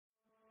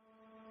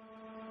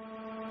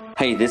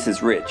Hey, this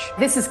is Rich.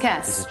 This is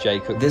Cass. This is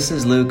Jacob. This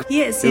is Luke.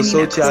 Yes, Eu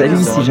sou o Thiago.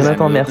 Salut, ici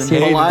Jonathan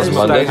Mercier. Olá, eu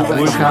sou o Thiago.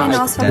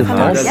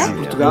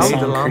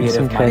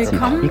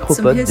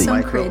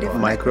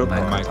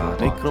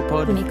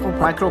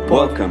 Micropod.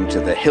 Welcome to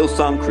the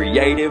Hillsong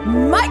Creative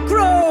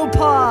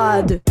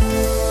Micropod.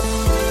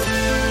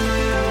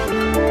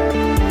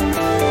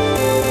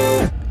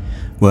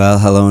 Well,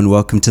 hello and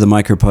welcome to the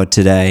Micropod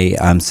today.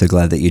 I'm so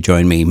glad that you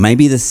joined me.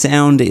 Maybe the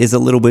sound is a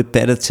little bit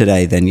better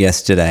today than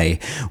yesterday.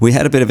 We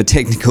had a bit of a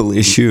technical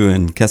issue,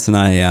 and Cass and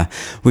I,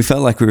 we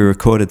felt like we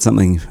recorded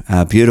something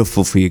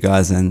beautiful for you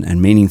guys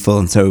and meaningful,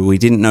 and so we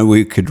didn't know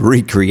we could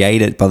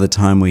recreate it by the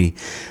time we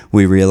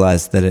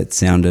realized that it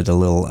sounded a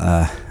little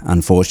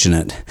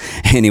unfortunate.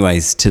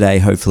 Anyways, today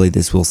hopefully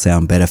this will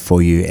sound better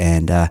for you,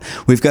 and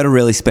we've got a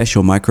really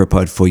special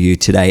Micropod for you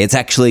today. It's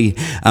actually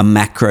a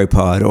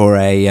macropod or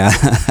a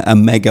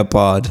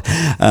megapod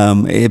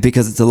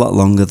because it's a lot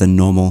longer than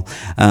normal.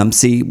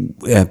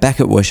 Back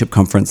at Worship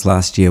Conference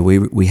last year,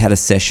 we had a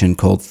session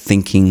called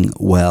Thinking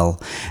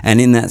Well, and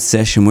in that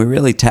session we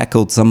really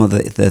tackled some of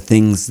the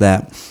things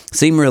that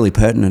seem really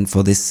pertinent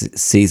for this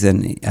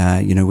season,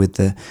 with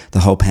the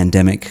whole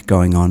pandemic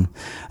going on.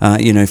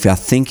 If our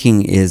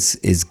thinking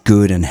is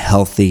good and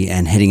healthy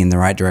and heading in the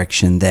right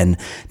direction, then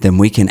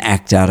we can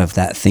act out of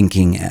that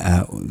thinking,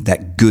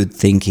 that good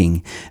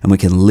thinking, and we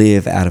can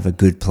live out of a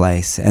good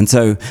place. And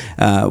so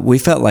we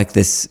felt like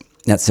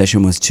that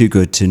session was too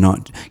good to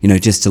not,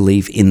 just to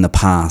leave in the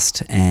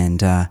past and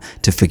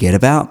to forget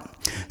about.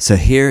 So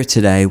here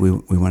today, we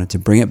wanted to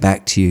bring it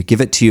back to you,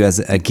 give it to you as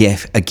a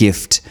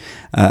gift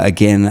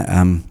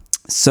again,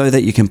 so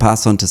that you can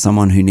pass on to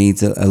someone who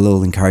needs a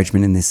little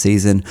encouragement in this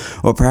season,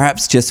 or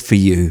perhaps just for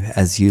you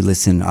as you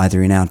listen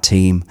either in our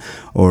team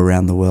or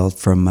around the world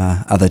from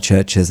other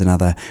churches and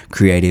other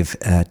creative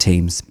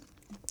teams.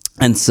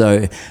 And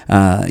so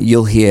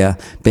you'll hear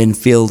Ben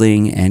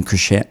Fielding and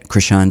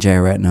Krishan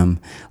Jayaratnam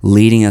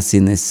leading us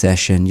in this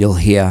session. You'll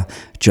hear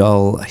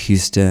Joel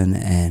Houston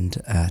and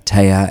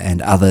Taya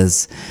and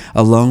others,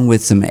 along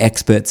with some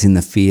experts in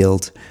the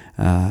field,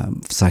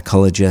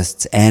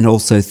 psychologists and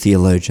also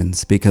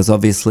theologians, because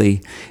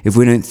obviously if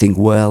we don't think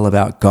well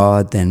about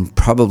God, then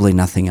probably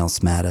nothing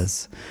else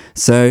matters.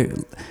 So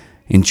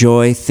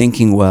enjoy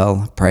thinking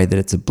well, pray that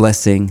it's a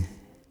blessing,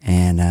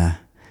 and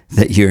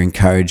that you're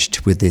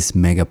encouraged with this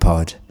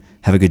megapod.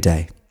 Have a good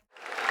day.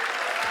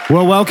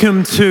 Well,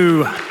 welcome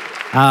to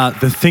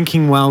the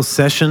Thinking Well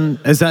session.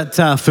 Is that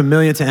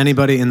familiar to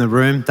anybody in the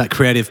room, that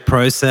creative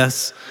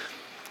process?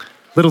 A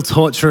little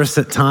torturous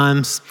at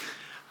times.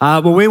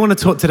 Well, we want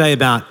to talk today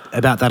about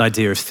that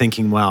idea of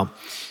thinking well.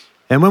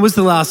 And when was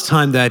the last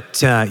time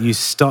that you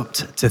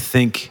stopped to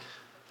think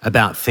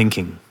about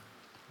thinking?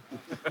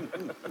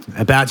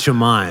 About your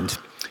mind?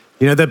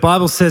 The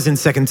Bible says in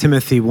 2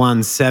 Timothy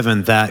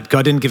 1:7 that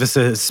God didn't give us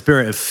a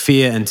spirit of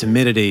fear and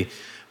timidity,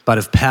 but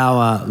of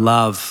power,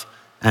 love,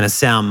 and a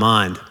sound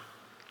mind.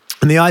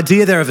 And the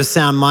idea there of a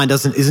sound mind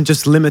isn't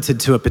just limited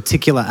to a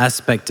particular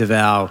aspect of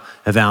our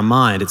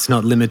mind. It's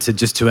not limited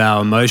just to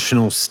our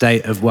emotional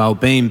state of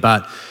well-being,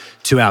 but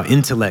to our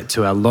intellect,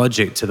 to our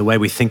logic, to the way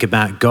we think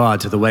about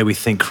God, to the way we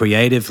think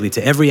creatively,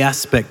 to every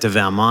aspect of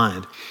our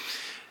mind.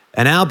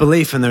 And our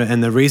belief and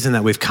the reason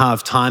that we've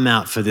carved time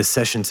out for this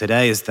session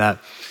today is that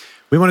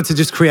we wanted to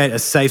just create a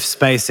safe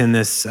space in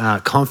this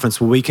conference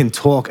where we can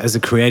talk as a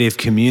creative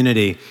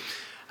community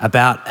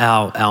about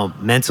our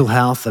mental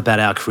health, about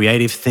our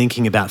creative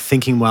thinking, about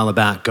thinking well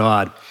about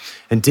God,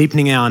 and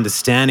deepening our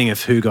understanding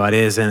of who God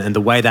is and the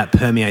way that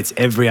permeates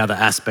every other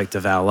aspect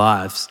of our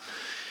lives.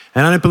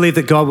 And I don't believe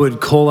that God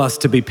would call us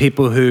to be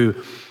people who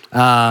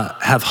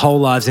have whole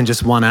lives in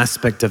just one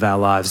aspect of our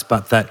lives,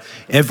 but that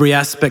every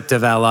aspect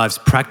of our lives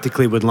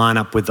practically would line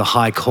up with the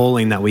high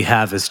calling that we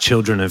have as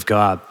children of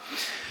God.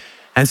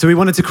 And so we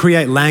wanted to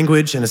create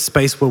language and a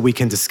space where we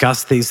can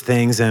discuss these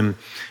things. And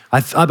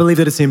I believe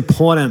that it's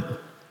important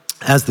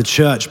as the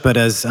church, but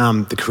as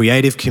the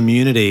creative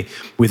community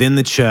within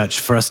the church,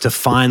 for us to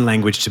find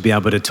language to be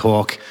able to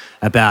talk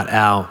about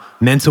our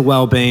mental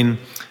well-being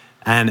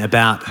and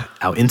about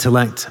our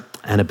intellect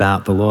and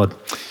about the Lord.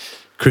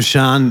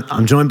 Krishan,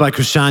 I'm joined by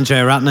Krishan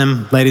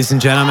Jayaratnam, ladies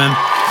and gentlemen.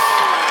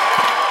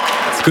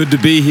 It's good to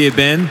be here,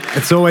 Ben.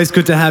 It's always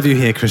good to have you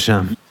here,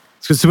 Krishan.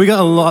 So we got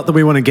a lot that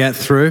we want to get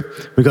through.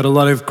 We've got a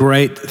lot of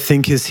great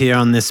thinkers here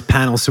on this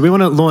panel. So we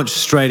want to launch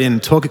straight in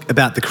and talk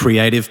about the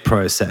creative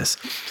process.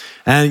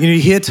 And you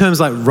hear terms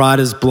like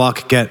writer's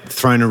block get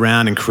thrown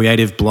around and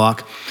creative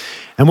block.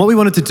 And what we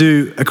wanted to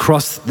do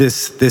across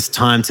this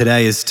time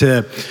today is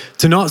to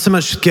not so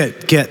much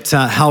get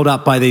held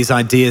up by these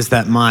ideas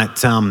that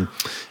might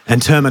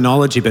and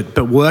terminology, but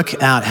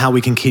work out how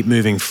we can keep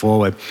moving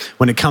forward.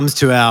 When it comes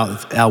to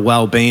our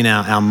well-being,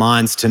 our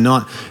minds, to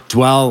not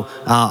dwell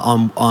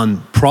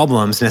on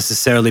problems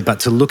necessarily, but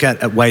to look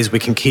at ways we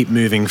can keep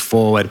moving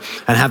forward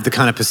and have the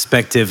kind of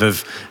perspective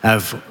of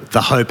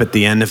the hope at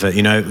the end of it.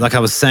 You know, like I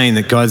was saying,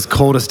 that God's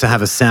called us to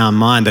have a sound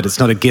mind, that it's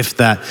not a gift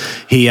that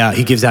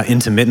he gives out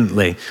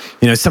intermittently.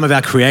 You know, some of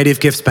our creative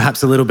gifts,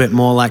 perhaps a little bit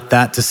more like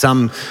that. To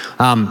some,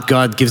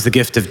 God gives the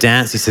gift of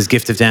dance. He says,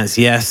 gift of dance,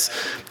 yes.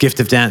 Gift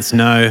of dance,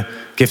 no.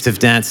 Gift of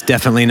dance,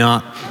 definitely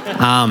not.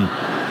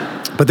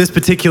 But this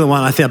particular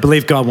one, I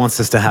believe God wants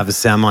us to have a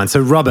sound mind. So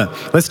Robert,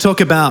 let's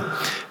talk about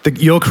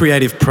your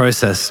creative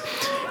process.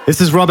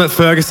 This is Robert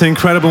Ferguson,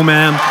 incredible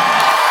man.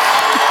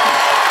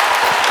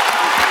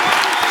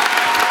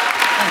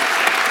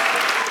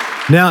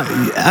 Now,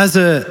 as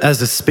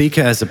a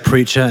speaker, as a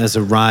preacher, as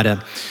a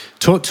writer,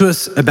 talk to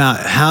us about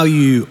how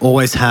you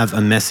always have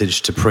a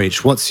message to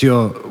preach. What's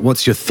your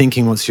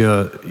thinking? What's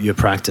your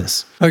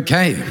practice?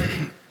 Okay.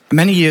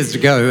 Many years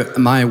ago,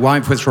 my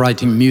wife was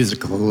writing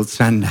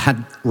musicals and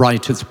had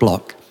writer's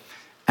block.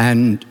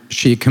 And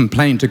she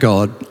complained to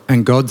God,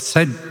 and God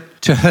said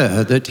to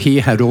her that he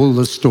had all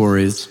the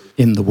stories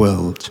in the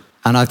world.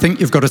 And I think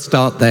you've got to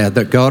start there,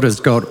 that God has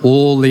got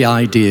all the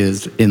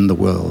ideas in the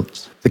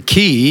world. The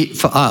key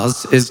for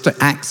us is to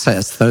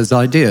access those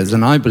ideas.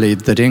 And I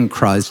believe that in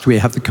Christ we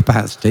have the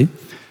capacity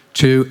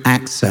to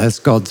access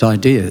God's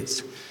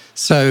ideas.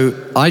 So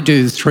I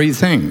do three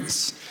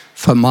things.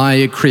 For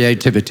my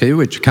creativity,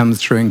 which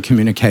comes through in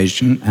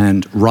communication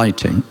and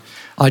writing,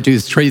 I do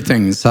three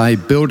things. I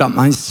build up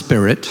my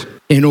spirit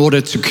in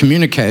order to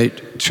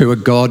communicate to a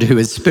God who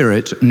is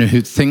spirit and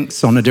who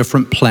thinks on a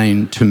different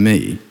plane to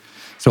me.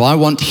 So I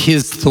want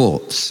his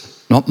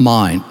thoughts, not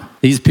mine.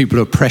 These people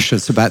who are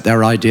precious about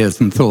their ideas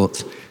and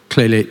thoughts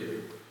clearly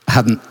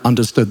haven't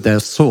understood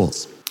their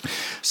source.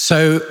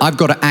 So I've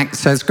got to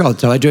access God.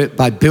 So I do it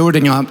by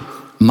building up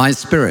my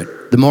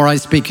spirit. The more I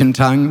speak in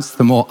tongues,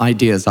 the more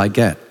ideas I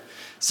get.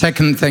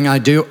 Second thing I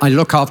do, I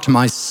look after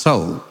my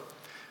soul.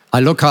 I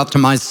look after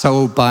my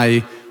soul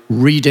by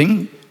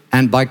reading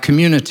and by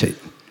community.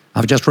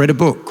 I've just read a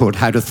book called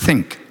How to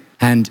Think,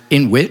 and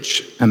in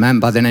which a man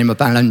by the name of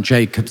Alan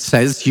Jacobs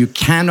says, you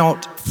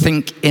cannot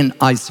think in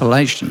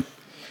isolation.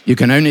 You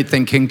can only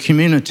think in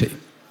community.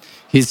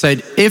 He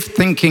said, if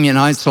thinking in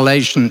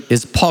isolation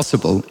is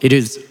possible, it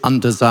is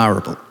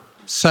undesirable.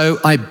 So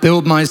I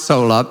build my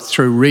soul up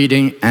through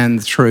reading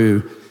and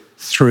through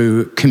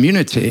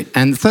community.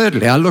 And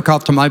thirdly, I look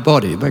after my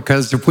body,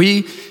 because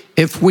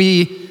if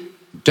we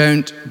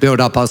don't build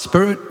up our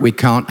spirit, we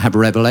can't have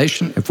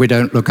revelation. If we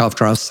don't look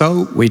after our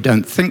soul, we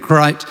don't think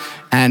right.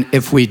 And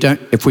if we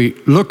don't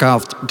look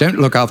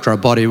after our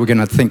body, we're going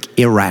to think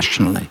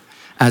irrationally,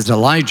 as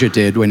Elijah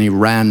did when he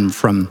ran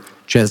from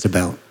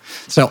Jezebel.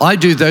 So I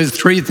do those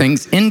three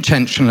things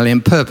intentionally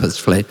and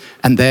purposefully,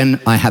 and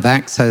then I have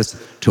access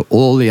to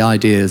all the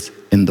ideas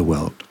in the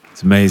world.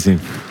 It's amazing.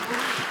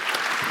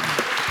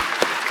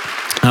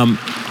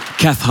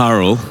 Kath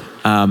Harrell,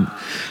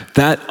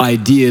 that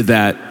idea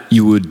that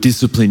you would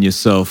discipline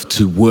yourself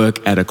to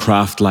work at a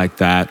craft like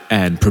that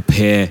and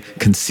prepare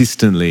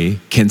consistently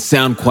can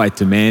sound quite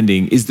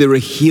demanding. Is there a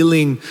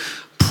healing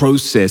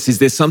process? Is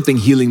there something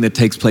healing that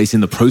takes place in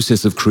the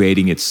process of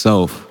creating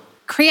itself?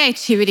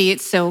 Creativity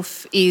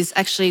itself is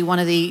actually one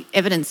of the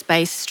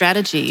evidence-based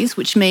strategies,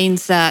 which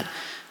means that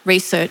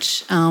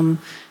research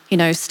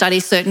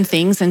studies certain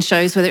things and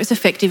shows whether it's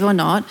effective or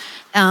not.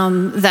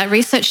 That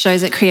research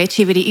shows that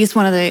creativity is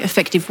one of the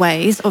effective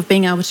ways of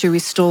being able to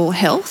restore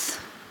health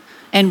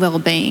and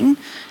well-being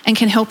and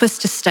can help us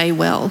to stay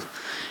well.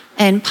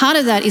 And part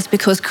of that is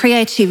because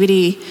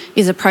creativity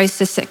is a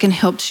process that can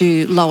help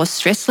to lower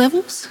stress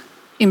levels,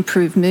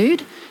 improve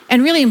mood,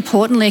 and really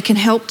importantly, it can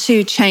help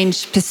to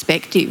change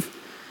perspective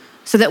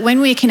so that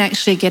when we can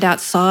actually get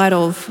outside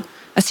of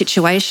a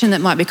situation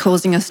that might be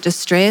causing us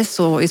distress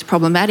or is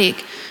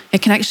problematic,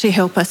 it can actually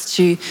help us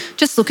to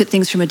just look at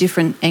things from a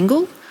different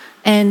angle.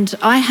 And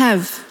I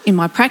have, in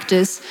my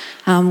practice,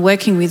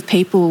 working with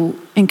people,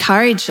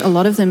 encourage a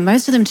lot of them,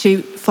 most of them,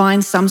 to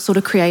find some sort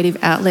of creative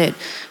outlet,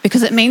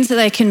 because it means that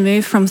they can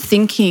move from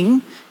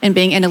thinking and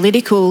being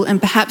analytical and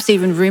perhaps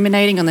even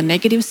ruminating on the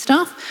negative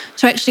stuff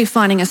to actually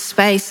finding a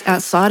space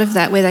outside of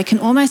that where they can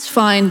almost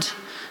find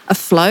a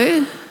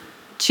flow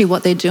to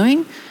what they're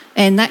doing.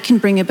 And that can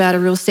bring about a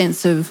real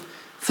sense of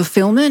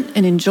fulfillment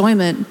and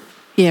enjoyment,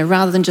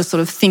 rather than just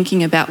sort of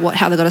thinking about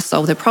how they've got to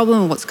solve their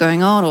problem or what's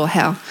going on or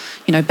how,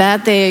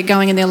 bad they're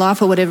going in their life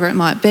or whatever it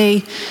might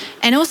be.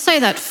 And also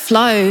that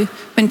flow,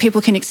 when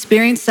people can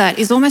experience that,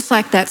 is almost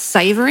like that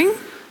savouring.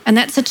 And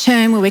that's a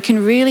term where we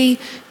can really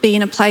be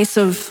in a place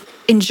of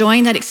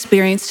enjoying that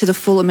experience to the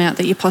full amount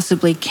that you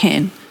possibly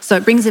can. So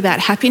it brings about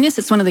happiness.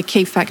 It's one of the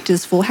key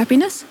factors for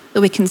happiness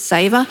that we can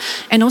savour.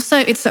 And also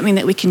it's something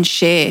that we can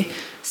share.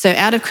 So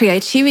out of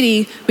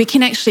creativity, we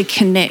can actually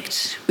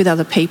connect with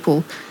other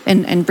people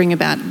and bring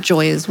about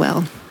joy as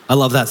well. I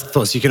love that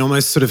thought. So you can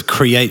almost sort of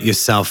create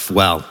yourself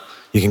well.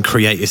 You can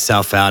create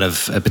yourself out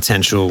of a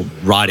potential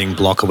writing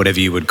block or whatever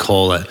you would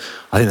call it.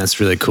 I think that's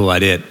a really cool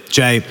idea.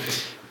 Jay,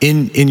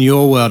 In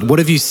your world, what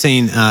have you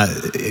seen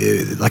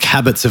like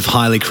habits of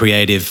highly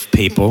creative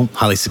people,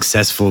 highly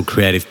successful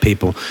creative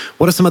people?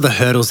 What are some of the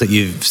hurdles that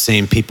you've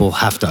seen people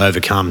have to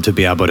overcome to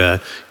be able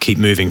to keep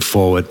moving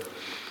forward?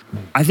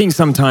 I think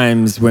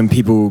sometimes when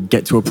people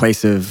get to a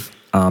place of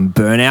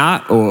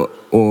burnout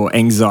or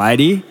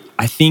anxiety,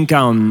 I think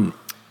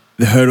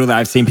the hurdle that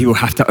I've seen people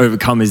have to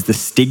overcome is the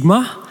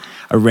stigma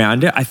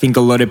around it. I think a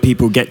lot of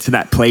people get to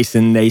that place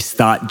and they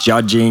start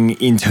judging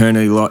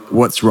internally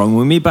what's wrong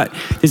with me, but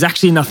there's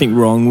actually nothing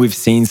wrong with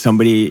seeing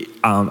somebody,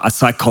 a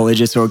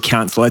psychologist or a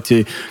counselor,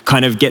 to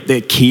kind of get the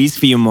keys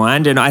for your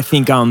mind. And I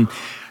think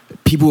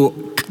people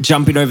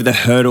jumping over the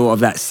hurdle of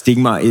that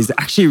stigma is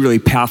actually a really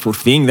powerful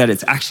thing, that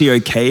it's actually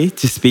okay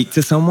to speak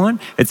to someone.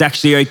 It's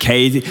actually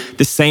okay.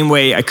 The same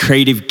way a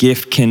creative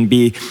gift can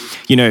be,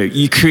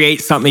 you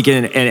create something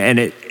and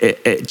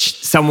it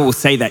someone will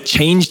say that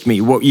changed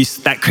me.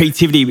 That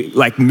creativity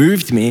like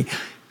moved me.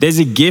 There's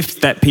a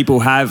gift that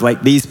people have,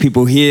 like these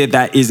people here,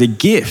 that is a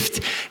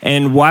gift.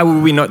 And why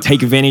would we not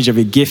take advantage of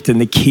a gift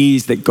and the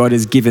keys that God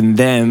has given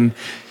them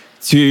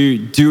to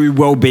do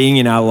well-being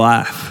in our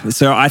life?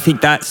 So I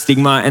think that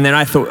stigma, and then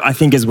I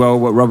think as well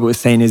what Robert was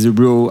saying is a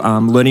real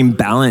learning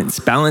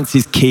balance. Balance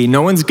is key.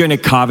 No one's going to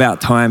carve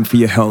out time for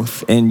your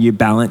health and your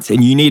balance,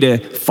 and you need to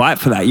fight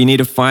for that. You need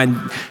to find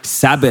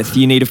Sabbath.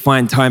 You need to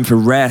find time for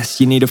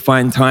rest. You need to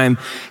find time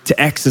to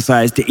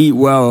exercise, to eat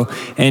well.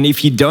 And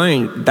if you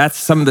don't, that's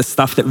some of the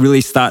stuff that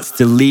really starts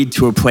to lead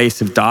to a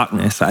place of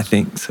darkness, I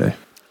think. So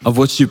I've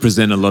watched you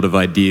present a lot of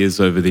ideas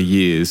over the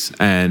years,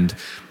 and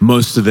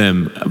most of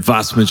them,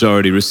 vast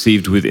majority,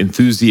 received with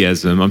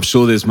enthusiasm. I'm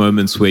sure there's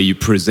moments where you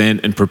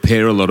present and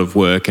prepare a lot of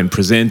work and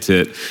present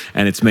it,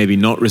 and it's maybe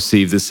not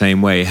received the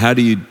same way. How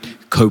do you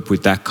cope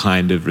with that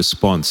kind of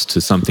response to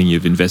something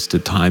you've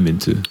invested time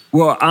into?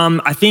 Well,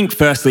 I think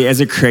firstly,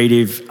 as a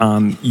creative,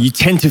 you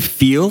tend to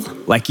feel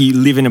like you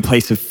live in a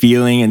place of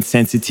feeling and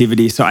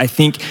sensitivity. So I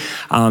think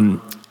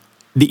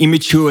the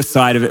immature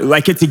side of it,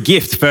 like it's a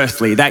gift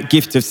firstly, that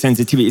gift of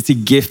sensitivity, it's a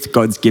gift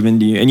God's given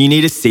to you, and you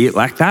need to see it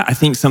like that. I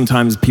think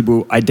sometimes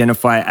people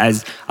identify it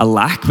as a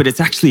lack, but it's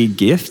actually a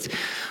gift.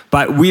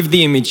 But with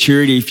the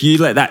immaturity, if you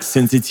let that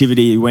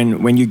sensitivity,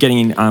 when you're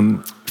getting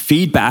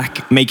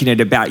feedback, making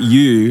it about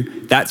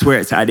you, that's where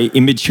it's at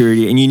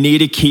immaturity, and you need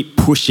to keep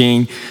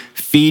pushing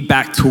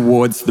feedback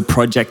towards the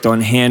project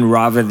on hand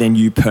rather than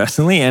you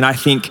personally. And I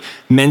think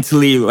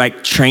mentally,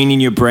 like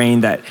training your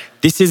brain that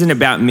this isn't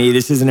about me,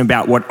 this isn't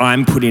about what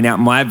I'm putting out,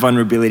 my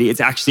vulnerability,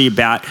 it's actually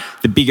about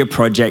the bigger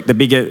project, the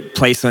bigger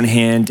place on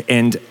hand,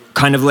 and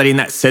kind of letting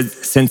that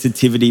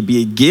sensitivity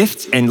be a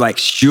gift and like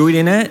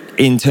stewarding it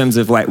in terms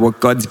of like what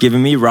God's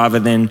given me rather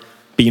than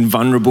being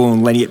vulnerable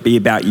and letting it be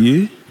about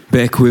you.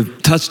 Beck, we've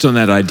touched on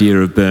that idea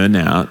of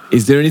burnout.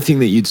 Is there anything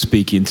that you'd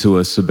speak into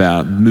us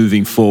about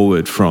moving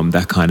forward from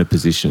that kind of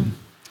position?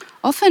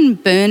 Often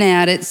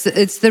burnout,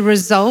 it's the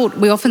result,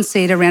 we often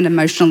see it around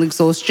emotional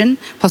exhaustion,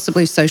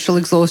 possibly social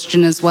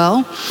exhaustion as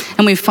well.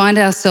 And we find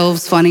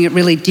ourselves finding it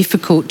really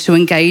difficult to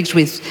engage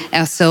with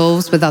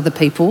ourselves, with other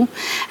people.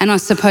 And I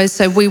suppose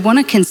so we want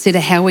to consider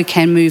how we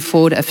can move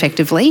forward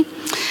effectively.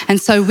 And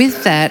so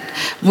with that,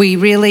 we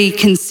really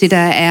consider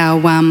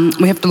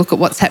we have to look at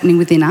what's happening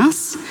within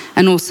us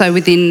and also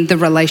within the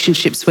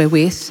relationships we're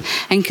with,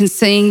 and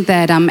seeing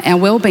that our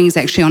well-being is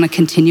actually on a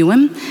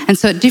continuum. And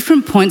so at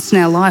different points in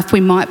our life,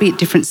 we might be at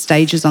different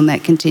stages on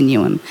that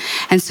continuum.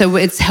 And so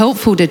it's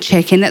helpful to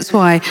check in. That's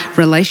why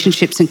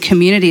relationships and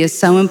community is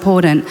so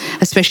important,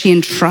 especially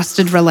in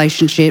trusted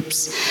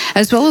relationships,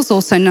 as well as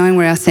also knowing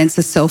where our sense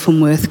of self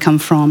and worth come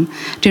from.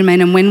 Do you know what I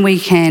mean? And when we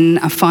can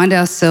find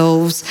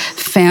ourselves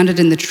founded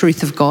in the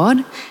truth of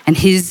God and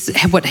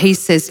what He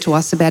says to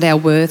us about our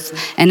worth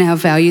and our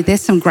value,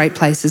 there's some great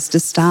places to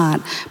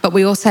start. But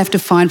we also have to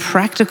find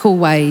practical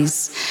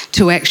ways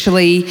to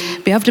actually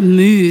be able to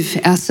move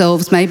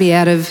ourselves maybe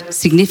out of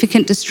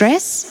significant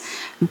distress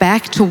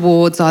back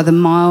towards either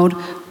mild,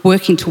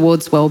 working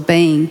towards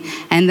well-being.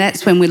 And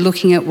that's when we're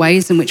looking at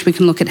ways in which we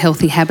can look at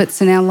healthy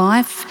habits in our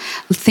life,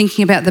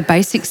 thinking about the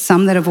basics,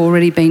 some that have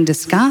already been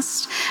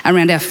discussed,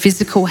 around our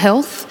physical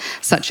health,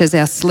 such as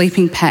our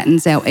sleeping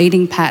patterns, our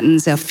eating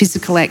patterns, our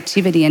physical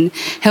activity and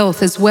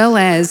health, as well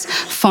as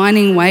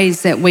finding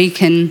ways that we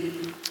can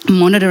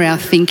monitor our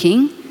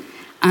thinking,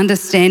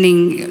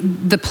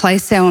 understanding the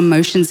place our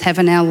emotions have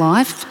in our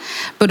life,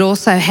 but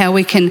also how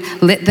we can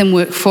let them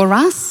work for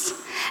us,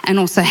 and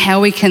also how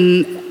we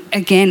can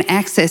again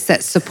access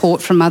that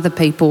support from other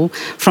people,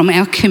 from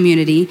our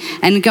community,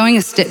 and going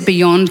a step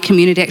beyond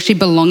community, actually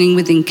belonging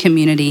within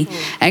community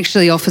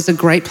actually offers a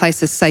great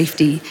place of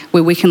safety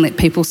where we can let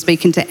people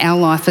speak into our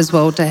life as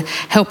well to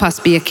help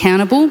us be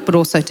accountable, but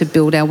also to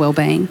build our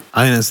well-being.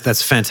 I think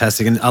that's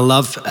fantastic, and I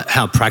love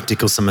how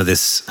practical some of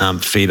this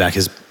feedback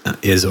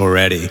is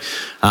already.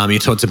 You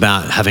talked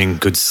about having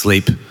good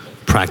sleep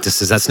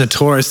practices. That's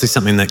notoriously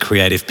something that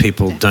creative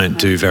people don't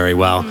do very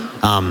well.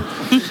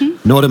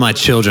 Nor do my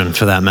children,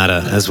 for that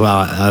matter, as well.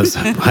 I was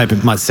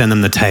hoping I might send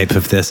them the tape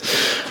of this.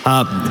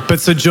 But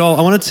so, Joel,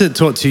 I wanted to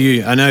talk to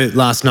you. I know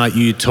last night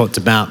you talked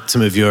about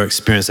some of your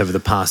experience over the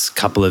past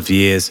couple of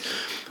years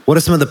What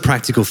are some of the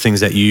practical things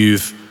that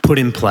you've put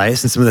in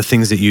place and some of the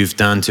things that you've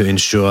done to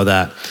ensure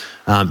that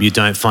you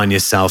don't find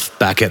yourself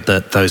back at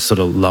those sort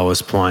of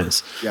lowest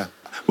points? Yeah.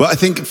 Well, I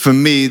think for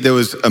me, there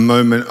was a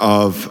moment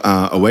of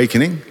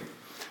awakening.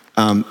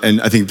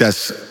 And I think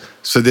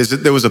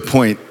there was a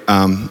point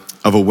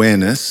of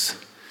awareness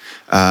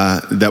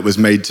that was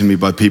made to me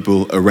by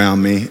people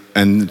around me.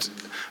 And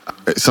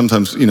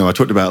sometimes, I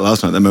talked about it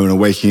last night, that moment of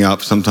waking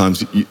up,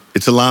 sometimes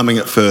it's alarming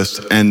at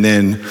first. And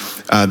then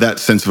that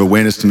sense of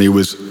awareness to me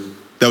was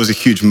a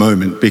huge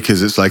moment,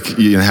 because it's like,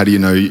 how do you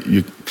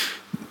know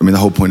the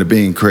whole point of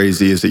being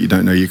crazy is that you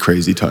don't know you're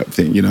crazy type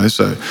thing,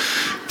 So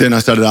then I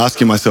started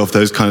asking myself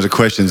those kinds of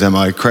questions. Am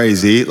I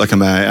crazy? Like,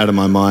 am I out of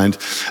my mind?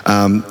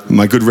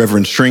 My good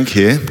Reverend Shrink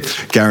here,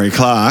 Gary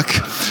Clark,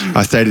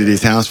 I stayed at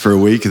his house for a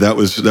week. That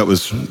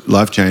was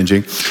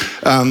life-changing.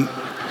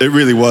 It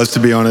really was, to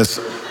be honest.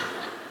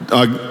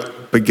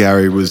 But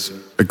Gary was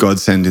a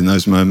godsend in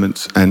those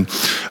moments. And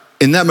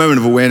in that moment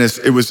of awareness,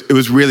 it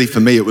was really, for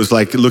me, it was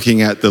like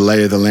looking at the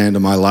lay of the land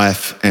of my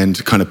life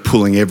and kind of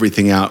pulling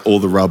everything out, all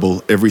the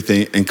rubble,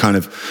 everything, and kind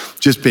of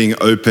just being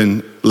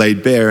open,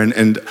 laid bare.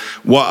 And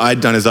what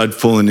I'd done is I'd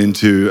fallen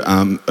into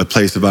a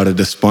place of utter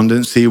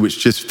despondency, which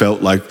just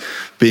felt like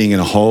being in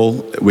a hole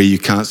where you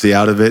can't see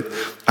out of it.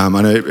 I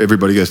know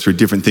everybody goes through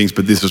different things,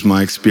 but this was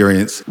my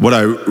experience. What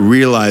I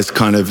realized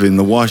kind of in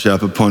the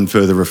wash-up upon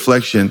further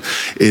reflection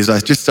is I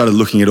just started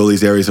looking at all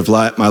these areas of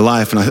my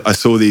life, and I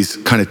saw these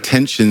kind of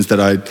tensions that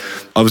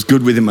I was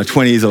good with in my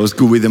 20s, I was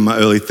good with in my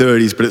early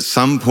 30s, but at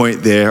some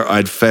point there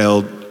I'd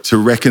failed to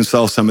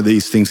reconcile some of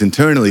these things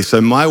internally.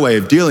 So my way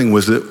of dealing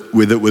with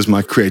it was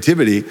my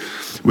creativity,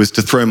 was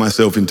to throw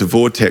myself into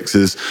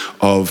vortexes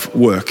of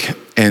work.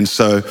 And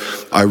so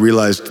I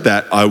realized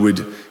that I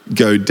would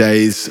go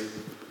days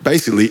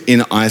basically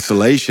in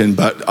isolation,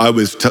 but I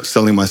was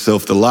selling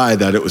myself the lie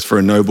that it was for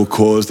a noble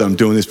cause, that I'm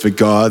doing this for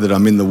God, that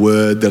I'm in the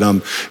Word, that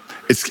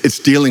it's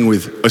dealing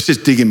with, it's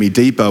just digging me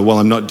deeper while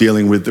I'm not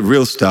dealing with the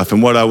real stuff.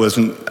 And what I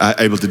wasn't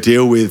able to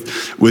deal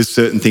with was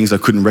certain things I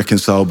couldn't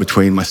reconcile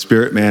between my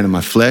spirit man and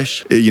my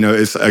flesh.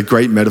 It's a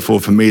great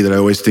metaphor for me that I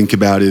always think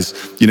about is,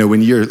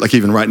 when you're, like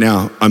even right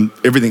now,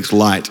 everything's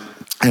light.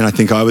 And I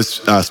think I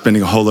was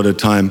spending a whole lot of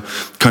time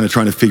kind of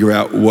trying to figure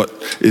out what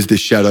is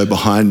this shadow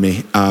behind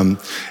me.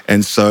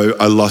 And so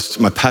I lost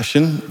my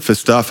passion for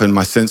stuff and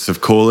my sense of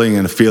calling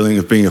and a feeling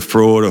of being a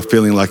fraud or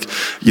feeling like,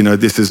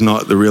 this is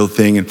not the real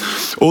thing. And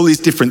all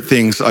these different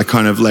things I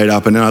kind of laid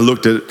up. And then I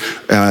looked at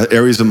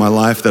areas of my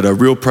life that are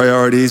real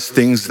priorities,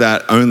 things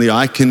that only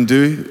I can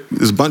do.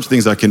 There's a bunch of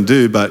things I can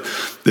do, but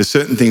there's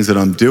certain things that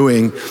I'm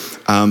doing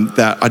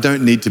that I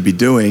don't need to be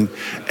doing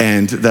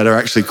and that are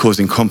actually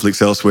causing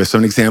conflicts elsewhere. So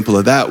an example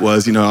of that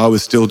was, I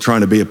was still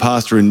trying to be a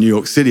pastor in New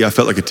York City. I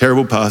felt like a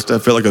terrible pastor. I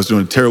felt like I was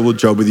doing a terrible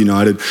job with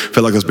United. I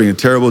felt like I was being a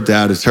terrible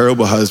dad, a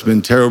terrible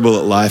husband, terrible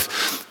at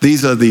life.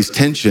 These are these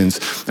tensions,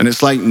 and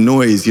it's like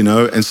noise,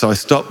 And so I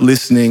stopped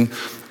listening,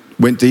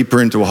 went deeper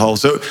into a hole.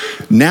 So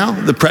now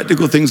the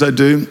practical things I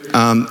do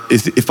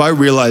is if I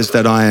realize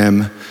that I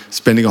am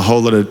spending a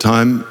whole lot of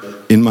time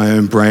in my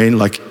own brain,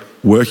 like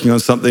working on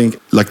something,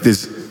 like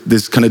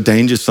there's kind of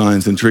danger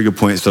signs and trigger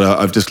points that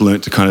I've just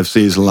learned to kind of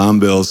see as alarm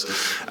bells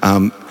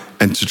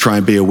and to try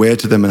and be aware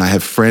to them. And I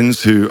have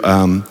friends who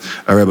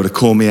are able to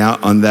call me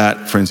out on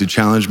that, friends who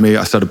challenge me.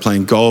 I started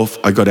playing golf.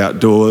 I got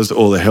outdoors,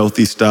 all the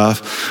healthy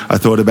stuff. I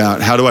thought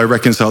about how do I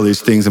reconcile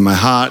these things in my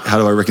heart? How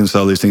do I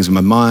reconcile these things in my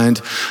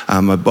mind,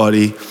 my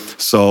body,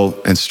 soul,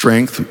 and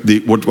strength?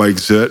 What do I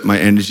exert my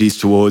energies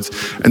towards?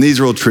 And these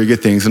are all trigger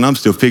things, and I'm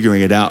still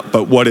figuring it out.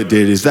 But what it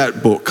did is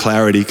that brought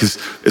clarity, because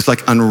it's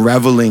like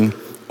unraveling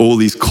all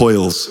these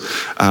coils.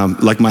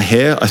 Like my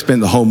hair, I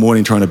spent the whole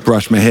morning trying to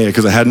brush my hair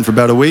because I hadn't for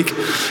about a week,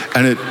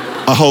 and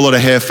a whole lot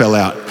of hair fell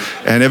out.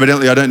 And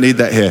evidently I don't need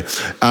that hair.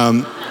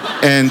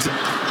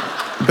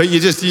 But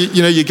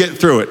you get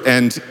through it.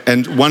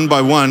 And one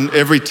by one,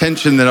 every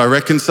tension that I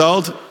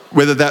reconciled,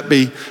 whether that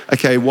be,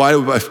 okay, why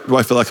do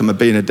I feel like I'm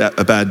being a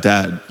bad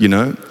dad,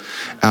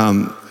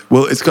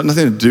 Well, it's got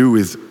nothing to do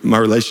with my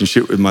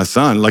relationship with my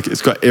son. Like,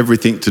 it's got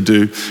everything to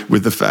do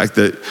with the fact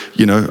that,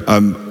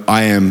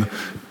 I am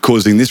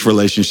causing this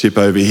relationship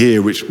over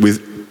here, which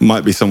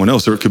might be someone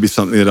else, or it could be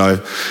something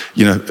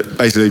that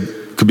basically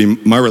could be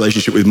my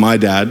relationship with my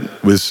dad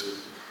was,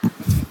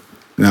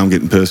 now I'm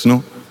getting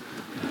personal,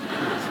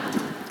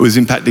 was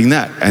impacting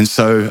that. And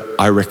so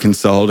I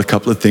reconciled a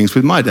couple of things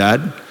with my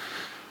dad,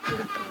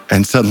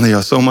 and suddenly I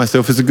saw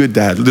myself as a good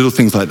dad, little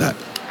things like that.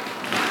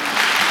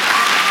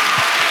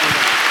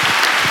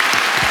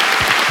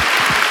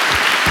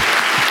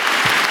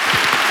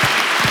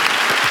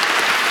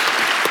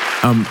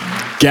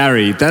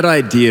 Gary, that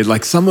idea,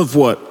 like some of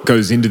what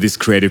goes into this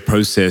creative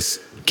process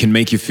can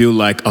make you feel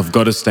like I've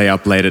got to stay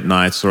up late at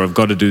nights, or I've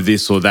got to do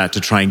this or that to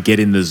try and get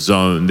in the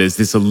zone. There's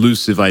this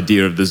elusive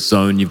idea of the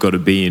zone you've got to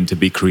be in to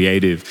be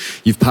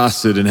creative. You've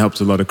pastored and helped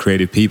a lot of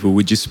creative people.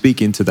 Would you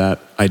speak into that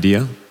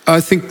idea?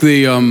 I think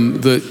the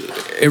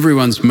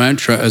everyone's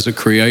mantra as a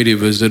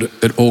creative is that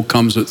it all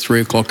comes at 3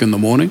 o'clock in the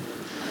morning.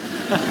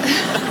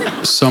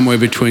 Somewhere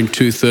between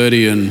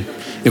 2:30 and,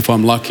 if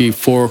I'm lucky,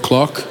 4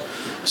 o'clock.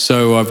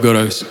 So I've got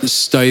to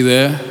stay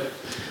there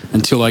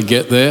until I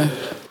get there.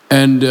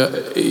 And,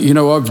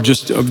 I've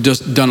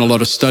just done a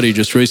lot of study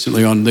just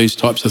recently on these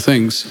types of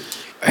things.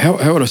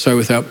 How would I say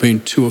without being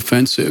too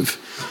offensive?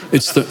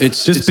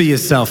 Just be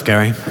yourself,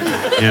 Gary.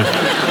 Yeah.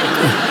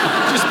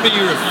 Just be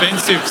your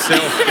offensive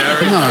self,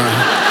 Gary. No.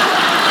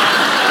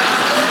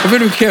 I've got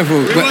to be careful.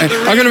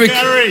 I've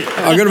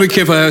got to be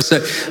careful how I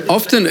say.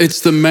 Often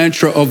it's the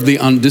mantra of the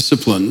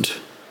undisciplined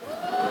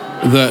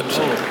that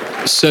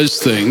says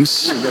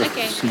things.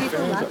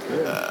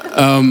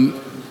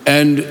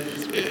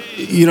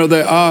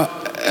 They are,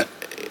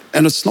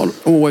 and it's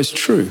not always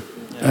true.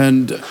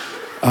 And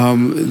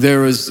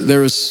there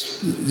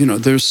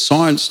is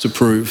science to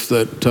prove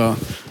that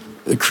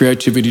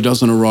creativity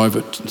doesn't arrive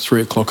at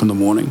 3 o'clock in the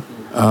morning,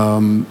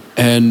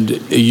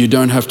 and you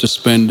don't have to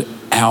spend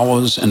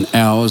hours and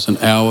hours and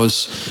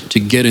hours to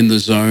get in the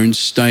zone,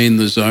 stay in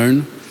the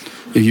zone.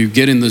 If you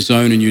get in the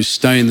zone and you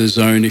stay in the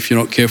zone, if you're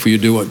not careful, you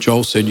do what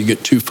Joel said, you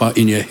get too far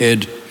in your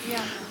head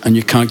and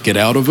you can't get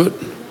out of it.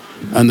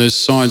 And there's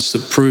science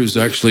that proves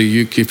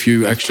actually if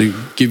you actually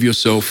give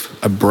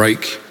yourself a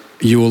break,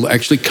 you will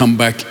actually come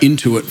back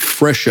into it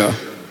fresher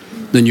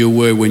than you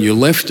were when you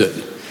left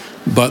it.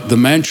 But the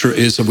mantra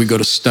is that we've got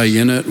to stay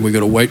in it, we've got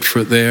to wait for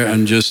it there,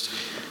 and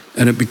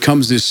it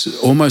becomes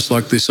this almost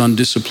like this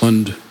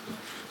undisciplined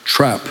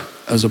trap,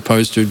 as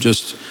opposed to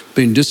just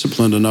being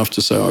disciplined enough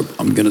to say,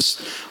 I'm going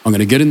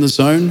to get in the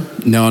zone.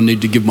 Now I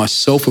need to give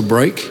myself a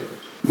break,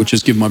 which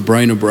is give my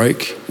brain a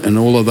break and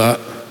all of that.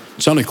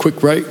 It's only a quick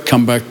break,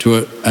 come back to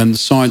it, and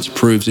science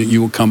proves that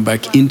you will come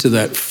back into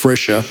that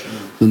fresher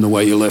than the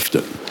way you left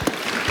it.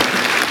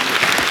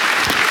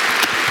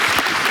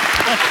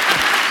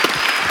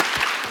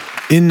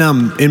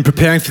 In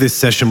preparing for this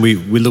session, we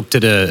looked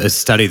at a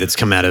study that's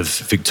come out of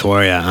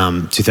Victoria,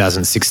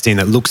 2016,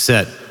 that looks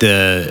at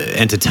the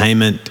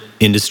entertainment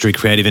industry,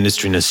 creative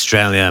industry in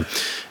Australia,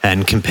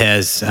 and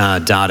compares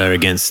data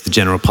against the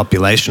general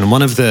population. And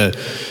one of the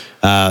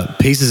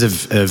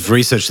pieces of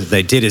research that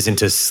they did is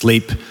into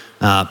sleep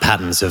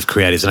patterns of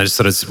creatives. And I just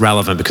thought it's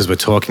relevant because we're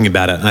talking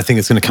about it. And I think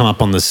it's going to come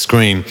up on the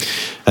screen.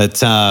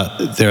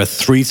 There are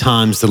 3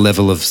 times the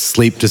level of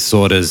sleep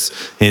disorders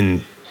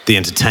in the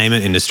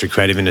entertainment industry,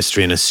 creative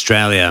industry in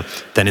Australia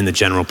than in the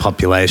general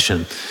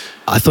population.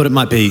 I thought it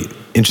might be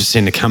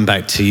interesting to come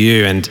back to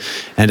you and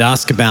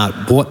ask about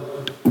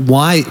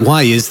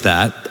why is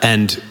that?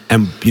 And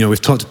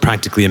we've talked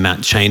practically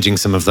about changing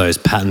some of those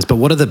patterns, but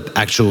what are the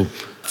actual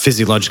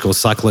physiological,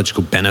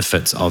 psychological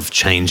benefits of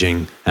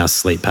changing our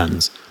sleep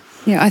patterns?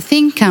 Yeah, I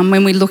think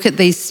when we look at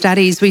these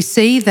studies, we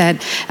see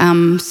that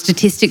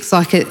statistics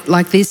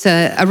like this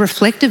are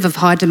reflective of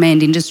high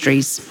demand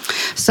industries.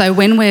 So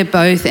when we're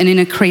both, and in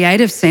a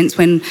creative sense,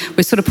 when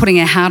we're sort of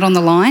putting our heart on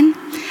the line,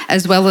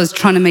 as well as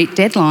trying to meet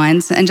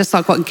deadlines, and just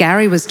like what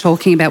Gary was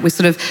talking about, we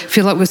sort of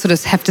feel like we sort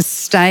of have to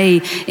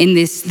stay in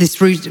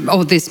this route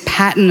or this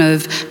pattern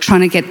of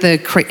trying to get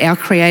our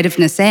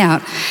creativeness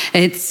out.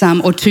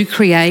 Or to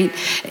create.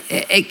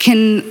 It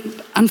can.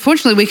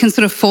 Unfortunately, we can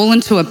sort of fall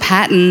into a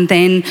pattern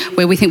then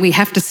where we think we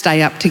have to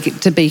stay up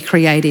to be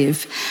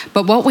creative.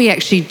 But what we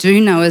actually do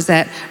know is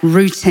that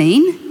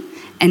routine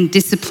and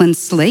disciplined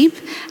sleep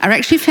are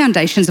actually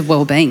foundations of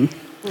well-being.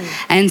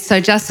 And so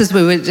just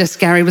as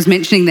Gary was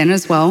mentioning then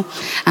as well,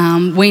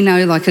 we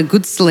know like a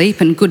good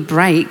sleep and good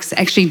breaks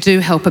actually do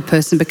help a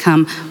person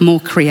become more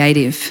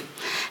creative.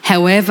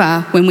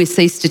 However, when we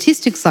see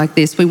statistics like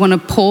this, we want to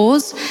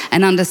pause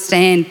and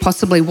understand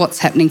possibly what's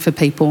happening for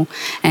people.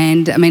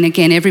 And I mean,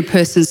 again, every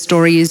person's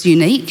story is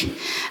unique,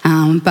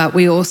 but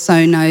we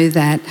also know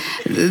that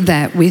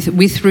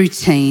with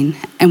routine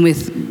and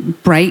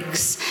with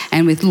breaks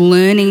and with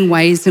learning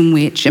ways in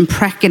which and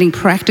getting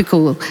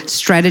practical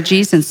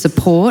strategies and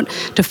support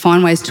to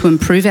find ways to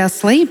improve our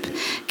sleep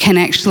can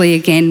actually,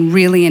 again,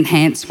 really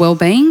enhance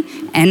well-being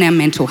and our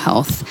mental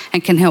health,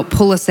 and can help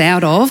pull us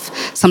out of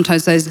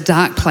sometimes those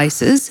dark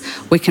places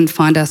we can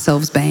find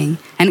ourselves being.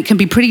 And it can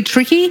be pretty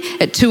tricky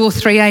at 2 or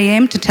 3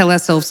 a.m. to tell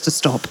ourselves to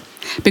stop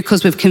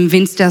because we've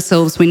convinced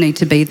ourselves we need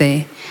to be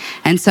there.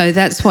 And so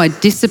that's why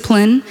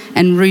discipline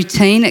and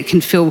routine, it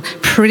can feel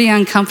pretty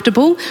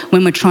uncomfortable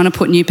when we're trying to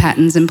put new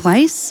patterns in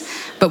place.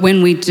 But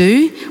when we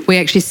do, we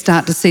actually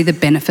start to see the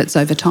benefits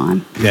over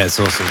time. Yeah, it's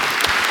awesome.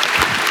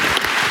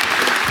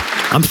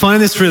 I'm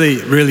finding this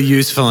really, really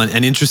useful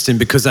and interesting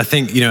because I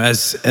think,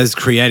 as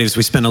creatives,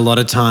 we spend a lot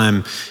of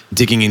time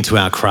digging into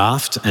our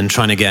craft and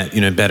trying to get,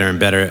 better and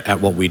better at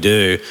what we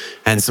do.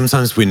 And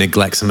sometimes we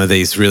neglect some of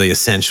these really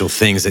essential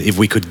things that if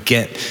we could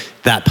get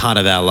that part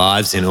of our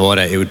lives in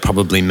order, it would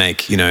probably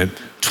make,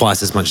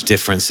 twice as much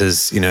difference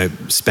as,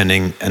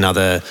 spending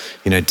another,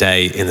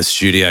 day in the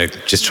studio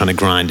just trying to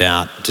grind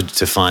out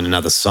to find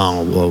another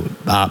song or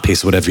art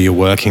piece or whatever you're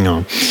working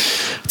on.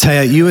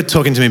 Taya, you were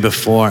talking to me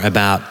before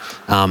about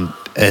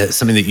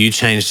something that you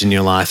changed in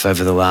your life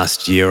over the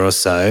last year or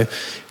so.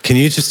 Can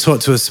you just talk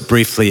to us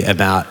briefly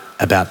about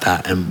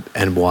that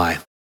and why?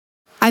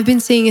 I've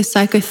been seeing a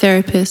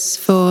psychotherapist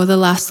for the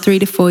last 3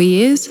 to 4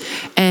 years,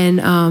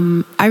 and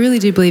I really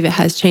do believe it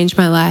has changed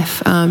my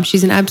life.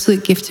 She's an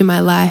absolute gift to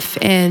my life,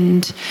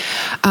 and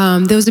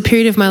there was a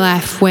period of my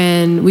life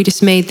when we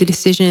just made the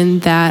decision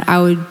that I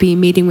would be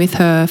meeting with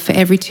her for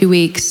every 2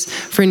 weeks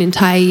for an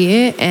entire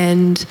year.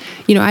 And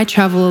you know, I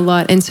travel a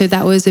lot, and so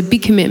that was a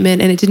big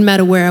commitment, and it didn't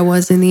matter where I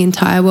was in the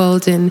entire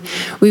world. And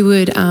we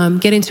would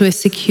get into a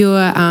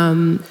secure,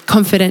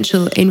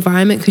 confidential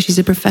environment because she's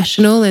a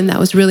professional, and that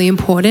was really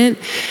important.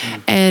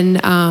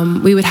 And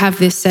we would have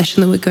this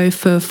session that would go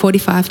for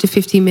 45 to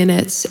 50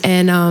 minutes,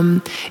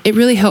 and it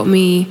really helped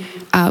me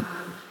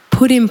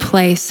put in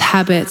place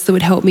habits that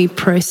would help me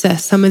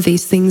process some of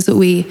these things that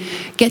we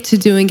get to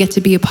do and get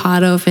to be a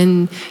part of,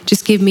 and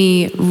just give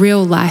me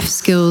real life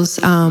skills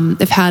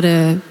of how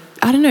to,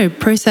 I don't know,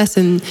 process.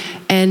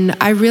 And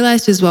I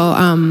realized as well,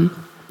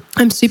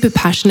 I'm super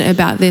passionate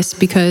about this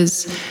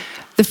because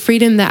the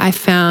freedom that I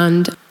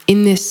found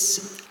in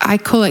this, I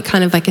call it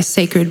kind of like a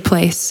sacred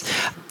place.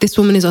 This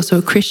woman is also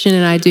a Christian,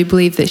 and I do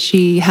believe that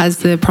she has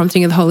the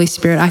prompting of the Holy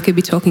Spirit. I could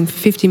be talking for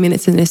 50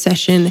 minutes in a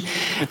session,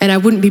 and I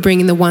wouldn't be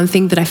bringing the one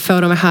thing that I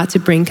felt on my heart to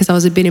bring because I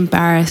was a bit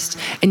embarrassed.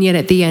 And yet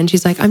at the end,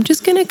 she's like, I'm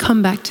just going to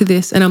come back to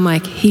this. And I'm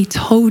like, he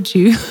told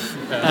you.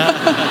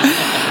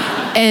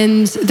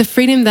 And the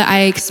freedom that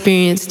I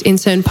experienced in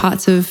certain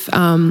parts of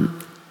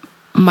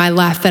my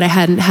life that I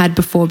hadn't had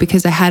before,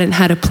 because I hadn't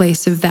had a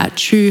place of that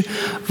true,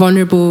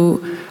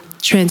 vulnerable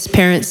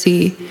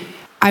transparency,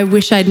 I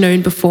wish I'd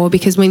known before,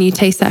 because when you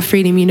taste that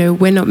freedom, you know,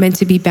 we're not meant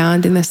to be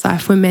bound in this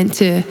life.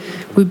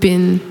 We've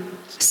been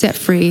set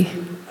free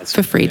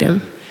for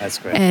freedom. That's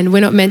great. And we're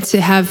not meant to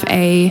have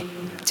a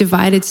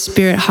divided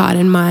spirit, heart,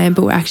 and mind,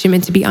 but we're actually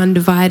meant to be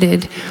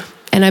undivided.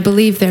 And I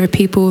believe there are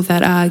people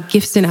that are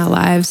gifts in our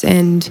lives,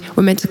 and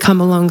we're meant to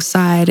come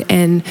alongside.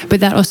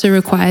 But that also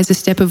requires a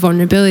step of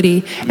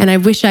vulnerability. And I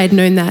wish I had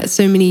known that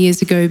so many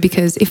years ago,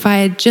 because if I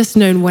had just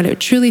known what it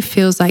truly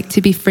feels like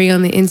to be free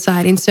on the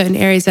inside in certain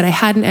areas that I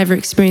hadn't ever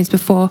experienced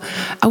before,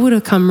 I would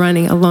have come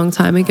running a long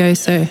time ago.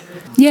 So,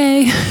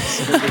 yay.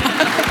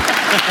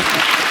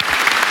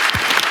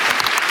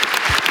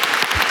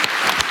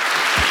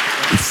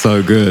 It's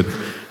so good.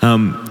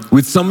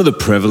 With some of the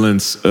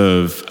prevalence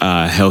of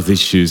health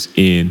issues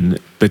in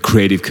the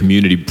creative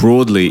community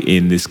broadly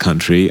in this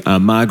country,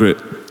 Margaret,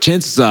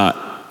 chances are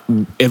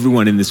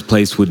everyone in this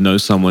place would know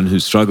someone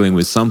who's struggling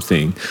with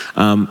something.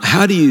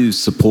 How do you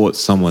support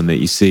someone that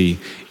you see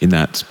in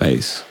that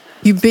space?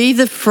 You be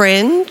the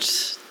friend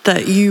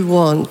that you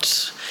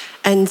want.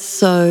 And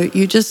so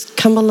you just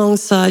come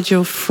alongside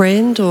your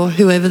friend or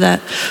whoever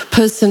that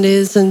person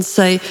is and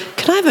say,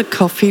 can I have a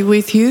coffee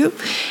with you?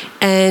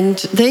 And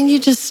then you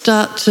just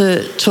start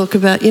to talk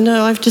about, you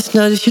know, I've just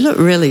noticed you look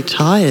really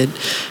tired.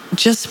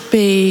 Just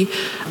be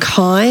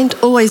kind.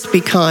 Always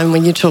be kind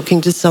when you're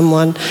talking to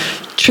someone.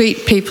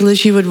 Treat people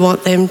as you would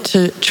want them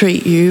to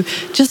treat you.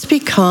 Just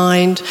be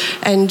kind.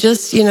 And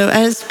just, you know,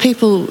 as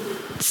people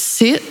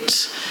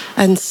sit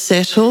and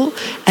settle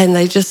and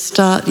they just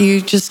start, you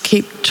just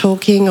keep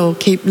talking or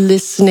keep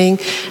listening,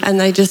 and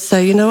they just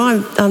say, you know,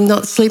 I'm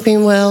not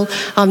sleeping well,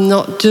 I'm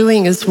not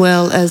doing as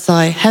well as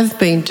I have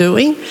been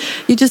doing.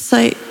 You just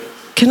say,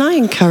 can I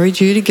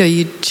encourage you to go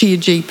to your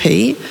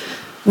GP?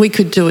 We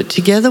could do it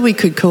together. We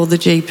could call the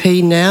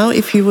GP now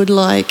if you would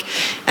like.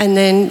 And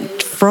then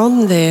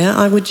from there,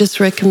 I would just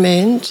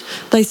recommend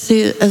they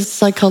see a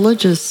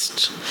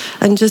psychologist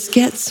and just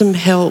get some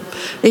help.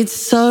 It's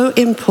so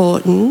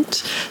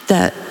important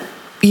that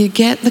you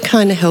get the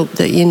kind of help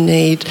that you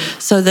need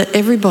so that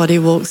everybody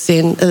walks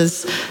in,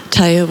 as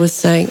Taya was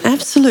saying,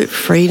 absolute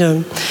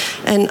freedom.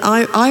 And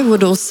I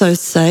would also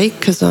say,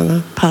 because I'm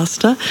a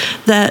pastor,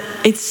 that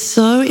it's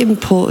so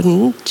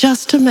important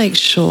just to make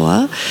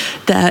sure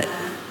that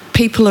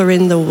people are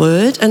in the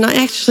Word. And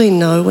I actually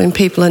know when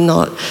people are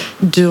not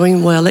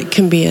doing well, it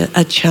can be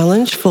a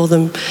challenge for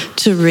them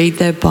to read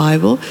their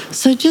Bible.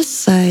 So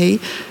just say,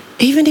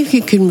 even if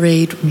you can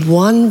read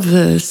one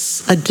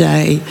verse a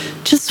day,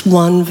 just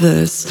one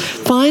verse,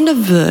 find a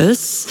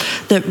verse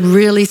that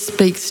really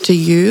speaks to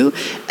you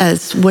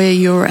as where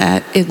you're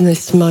at in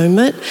this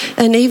moment.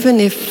 And even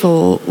if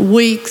for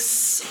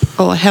weeks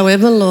or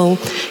however long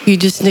you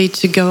just need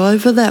to go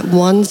over that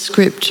one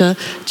scripture,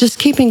 just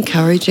keep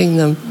encouraging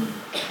them.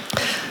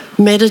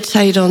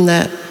 Meditate on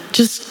that.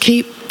 Just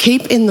keep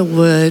in the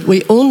Word.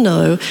 We all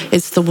know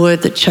it's the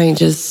Word that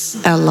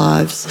changes our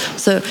lives.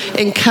 So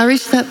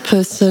encourage that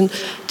person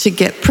to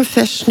get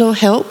professional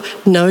help.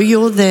 Know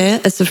you're there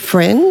as a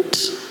friend.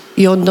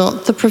 You're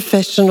not the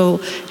professional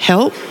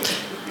help.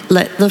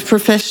 Let the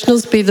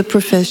professionals be the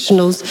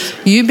professionals.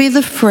 You be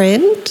the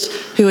friend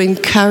who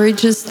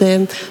encourages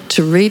them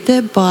to read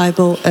their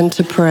Bible and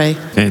to pray.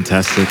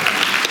 Fantastic.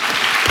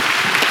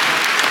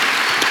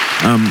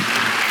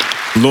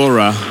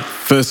 Laura,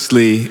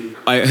 firstly,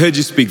 I heard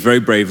you speak very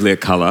bravely at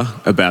Colour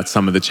about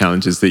some of the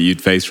challenges that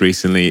you'd faced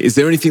recently. Is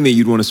there anything that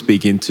you'd want to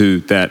speak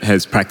into that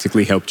has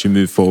practically helped you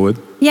move forward?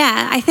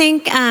 Yeah, I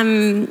think,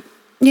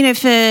 you know,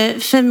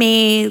 for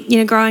me, you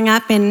know, growing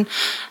up in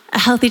a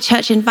healthy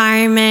church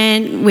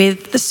environment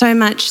with so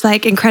much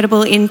like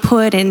incredible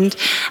input and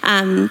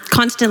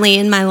constantly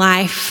in my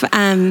life.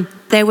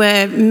 There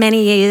were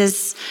many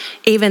years,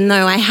 even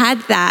though I had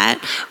that,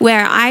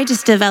 where I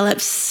just developed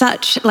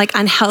such like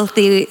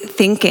unhealthy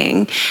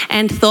thinking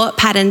and thought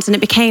patterns, and it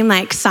became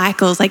like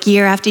cycles, like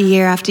year after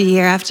year after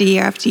year after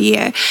year after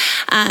year,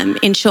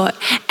 in short.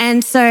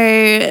 And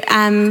so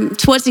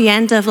towards the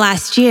end of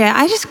last year,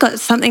 I just got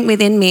something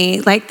within me,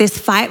 like this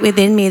fight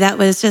within me that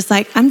was just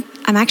like, I'm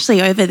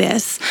actually over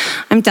this.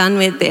 I'm done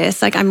with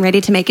this. Like, I'm ready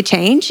to make a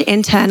change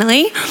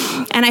internally.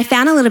 And I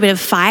found a little bit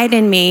of fight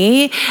in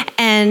me.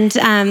 And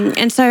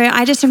so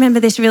I just remember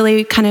this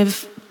really kind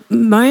of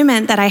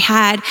moment that I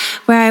had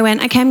where I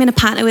went, okay, I'm going to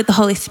partner with the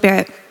Holy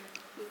Spirit.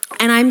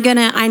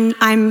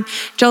 And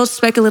Joel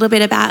spoke a little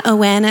bit about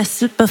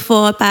awareness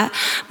before, but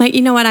like,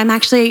 you know what, I'm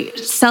actually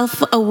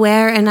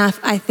self-aware enough,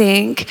 I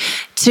think,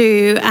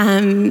 to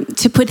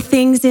put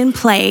things in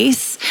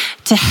place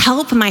to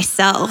help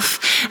myself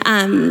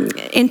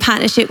in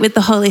partnership with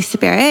the Holy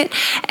Spirit.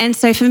 And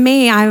so for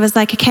me, I was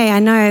like, okay, I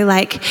know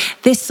like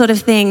this sort of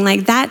thing,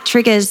 like that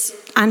triggers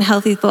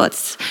unhealthy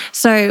thoughts.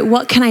 So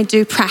what can I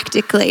do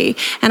practically?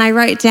 And I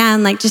wrote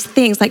down like just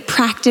things, like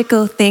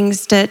practical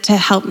things to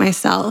help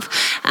myself.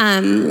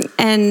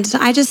 And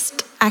I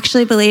just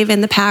actually believe in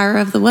the power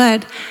of the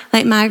word,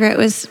 like Margaret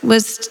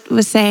was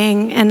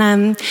saying. And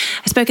I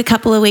spoke a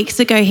couple of weeks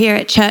ago here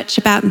at church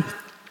about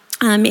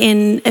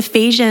in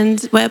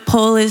Ephesians, where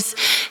Paul is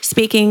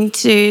speaking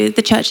to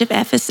the church of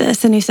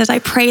Ephesus, and he says, I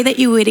pray that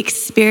you would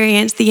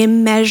experience the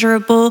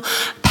immeasurable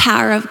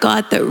power of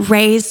God that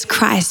raised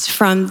Christ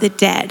from the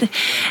dead.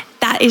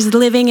 That is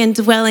living and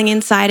dwelling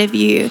inside of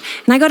you.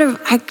 And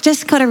I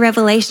just got a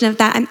revelation of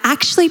that. I'm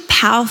actually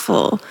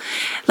powerful.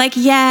 Like,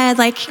 yeah,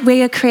 like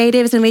we are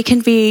creatives and we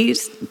can be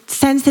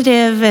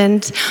sensitive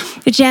and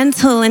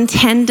gentle and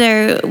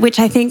tender, which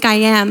I think I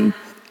am.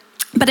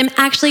 But I'm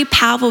actually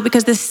powerful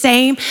because the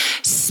same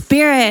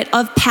spirit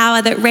of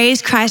power that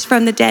raised Christ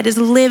from the dead is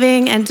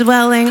living and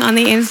dwelling on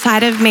the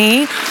inside of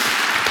me.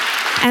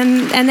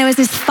 And there was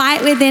this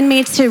fight within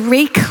me to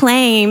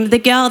reclaim the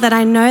girl that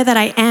I know that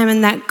I am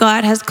and that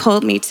God has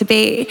called me to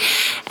be.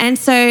 And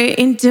so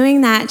in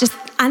doing that, just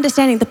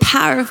understanding the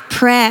power of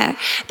prayer,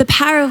 the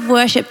power of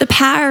worship, the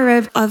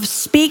power of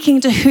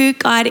speaking to who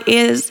God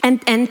is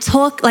and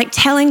talk, like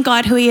telling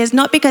God who he is,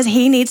 not because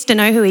he needs to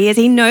know who he is,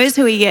 he knows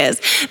who he is,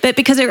 but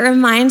because it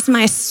reminds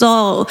my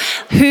soul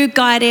who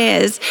God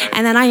is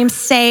and that I am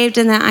saved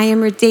and that I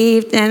am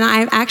redeemed and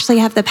I actually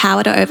have the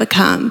power to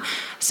overcome.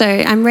 So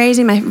I'm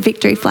raising my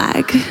victory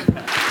flag.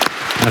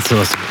 That's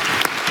awesome.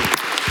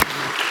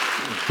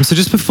 So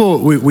just before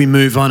we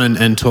move on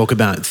and talk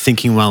about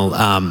thinking well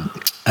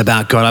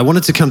about God, I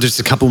wanted to come to just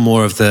a couple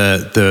more of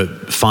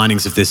the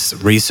findings of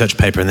this research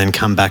paper and then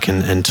come back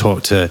and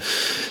talk to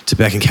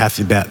Beck and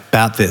Kathy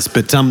about this.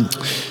 But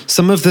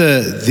some of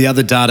the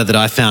other data that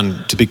I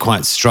found to be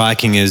quite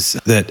striking is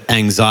that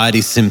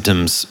anxiety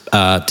symptoms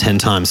are 10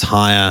 times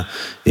higher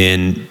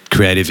in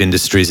creative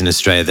industries in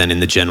Australia than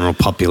in the general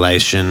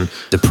population.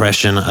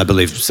 Depression, I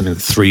believe, something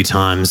 3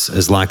 times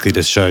as likely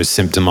to show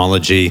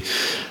symptomology.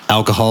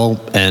 Alcohol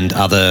and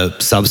other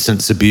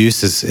substance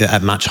abuse is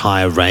at much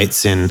higher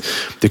rates in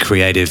the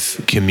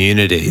creative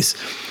communities.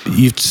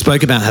 You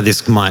spoke about how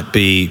this might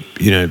be,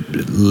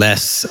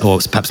 less or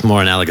perhaps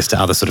more analogous to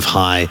other sort of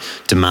high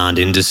demand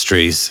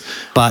industries.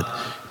 But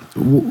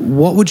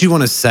what would you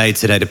want to say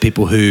today to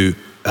people who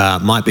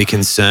might be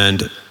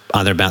concerned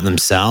either about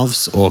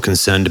themselves or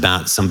concerned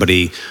about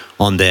somebody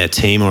on their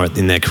team or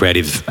in their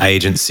creative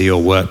agency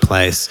or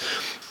workplace?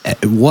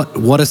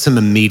 What are some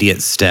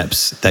immediate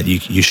steps that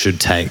you should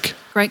take?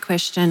 Great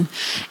question.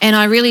 And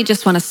I really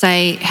just want to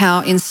say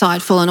how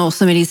insightful and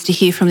awesome it is to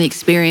hear from the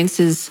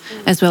experiences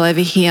as well over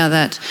here,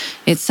 that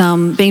it's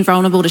being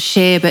vulnerable to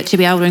share, but to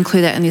be able to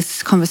include that in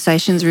this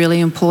conversation is really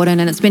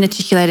important. And it's been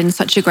articulated in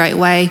such a great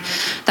way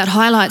that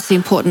highlights the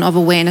importance of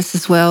awareness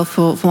as well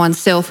for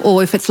oneself,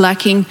 or if it's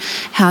lacking,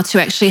 how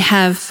to actually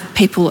have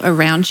people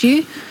around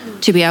you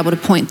to be able to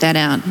point that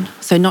out.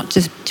 So not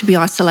just to be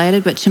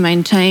isolated, but to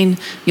maintain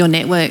your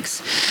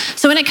networks.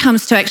 So when it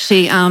comes to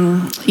actually,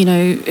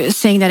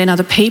 seeing that in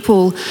other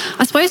people,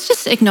 I suppose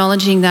just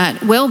acknowledging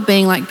that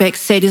well-being, like Beck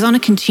said, is on a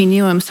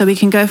continuum. So we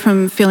can go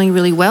from feeling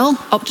really well,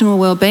 optimal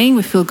well-being,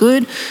 we feel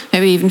good,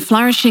 maybe even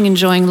flourishing,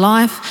 enjoying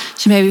life,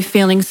 to maybe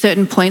feeling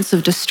certain points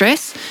of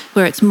distress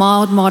where it's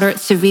mild, moderate,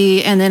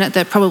 severe, and then at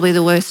probably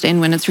the worst end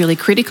when it's really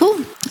critical.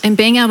 And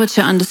being able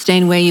to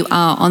understand where you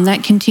are on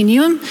that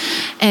continuum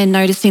and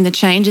noticing the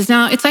changes.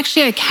 Now, it's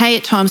actually okay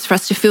at times for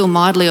us to feel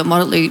mildly or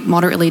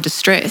moderately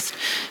distressed.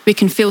 We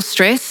can feel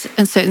stress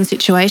in certain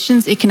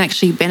situations. It can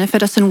actually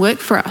benefit us and work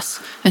for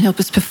us and help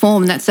us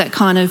perform. That's that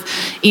kind of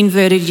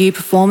inverted U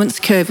performance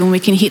curve. When we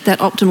can hit that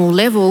optimal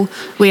level,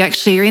 we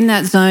actually are in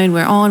that zone,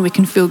 we're on, we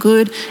can feel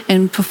good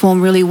and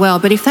perform really well.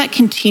 But if that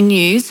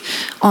continues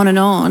on and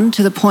on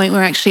to the point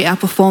where actually our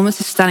performance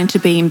is starting to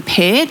be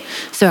impaired,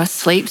 so our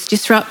sleep's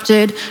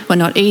disrupted, we're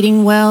not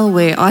eating well,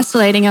 we're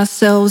isolating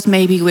ourselves,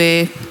 maybe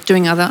we're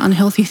doing other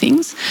unhealthy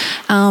things,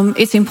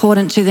 it's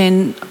important to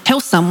then tell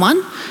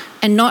someone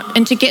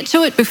and to get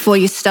to it before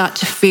you start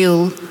to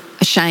feel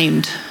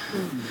ashamed.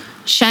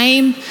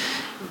 Shame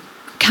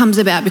comes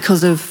about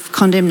because of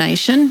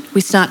condemnation.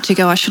 We start to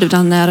go, I should have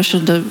done that, I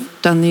should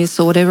have done this,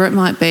 or whatever it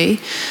might be.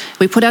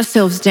 We put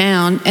ourselves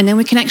down, and then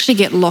we can actually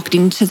get locked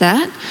into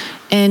that,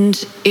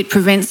 and it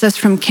prevents us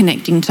from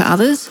connecting to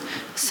others.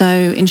 So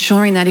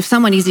ensuring that if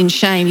someone is in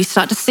shame, you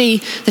start to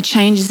see the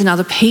changes in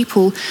other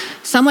people.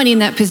 Someone in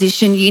that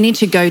position, you need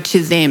to go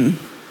to them.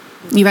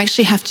 You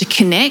actually have to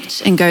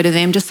connect and go to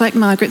them. Just like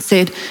Margaret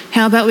said,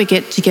 how about we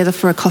get together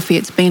for a coffee?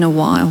 It's been a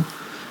while.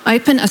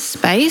 Open a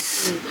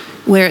space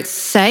where it's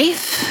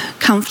safe,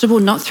 comfortable,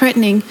 not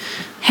threatening.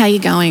 How are you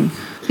going?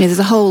 There's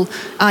a whole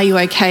Are You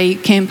OK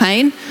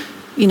campaign.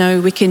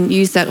 We can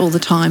use that all the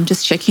time.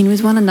 Just check in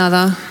with one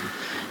another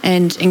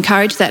and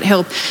encourage that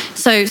help.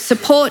 So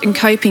support and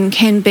coping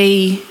can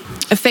be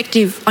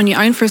effective on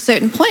your own for a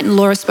certain point, and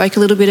Laura spoke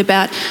a little bit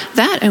about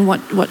that and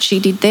what she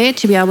did there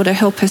to be able to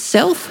help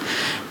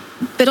herself.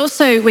 But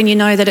also when you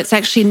know that it's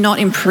actually not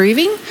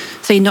improving,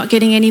 so you're not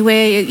getting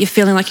anywhere, you're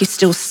feeling like you're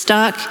still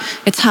stuck,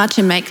 it's hard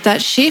to make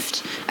that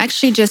shift,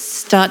 actually just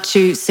start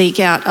to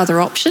seek out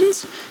other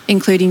options,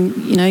 including,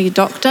 your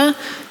doctor,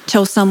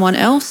 tell someone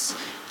else,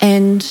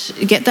 and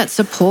get that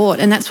support.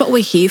 And that's what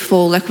we're here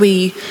for. Like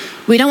we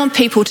don't want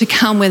people to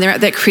come when they're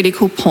at that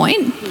critical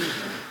point.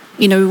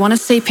 We want to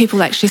see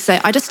people actually say,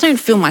 I just don't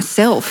feel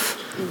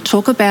myself.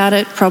 Talk about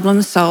it,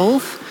 problem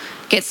solve.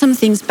 Get some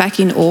things back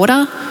in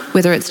order,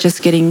 whether it's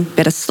just getting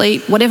better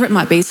sleep, whatever it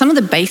might be. Some of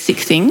the basic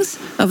things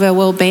of our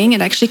well-being,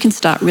 it actually can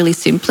start really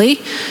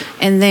simply.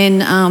 And then,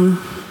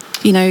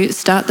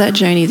 start that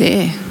journey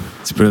there.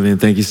 It's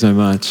brilliant. Thank you so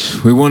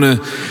much. We want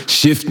to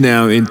shift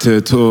now into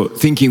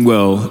thinking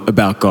well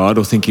about God,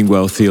 or thinking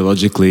well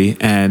theologically.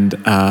 And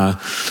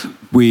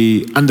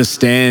we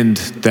understand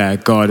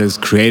that God has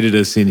created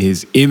us in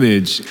his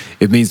image.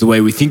 It means the way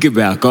we think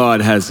about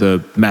God has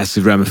a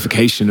massive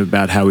ramification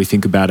about how we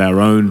think about our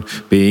own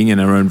being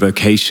and our own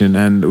vocation.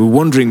 And we're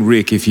wondering,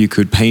 Rick, if you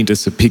could paint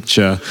us a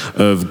picture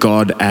of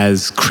God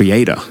as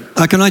creator.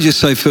 Can I just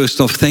say first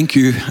off, thank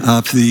you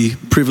for the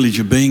privilege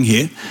of being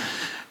here.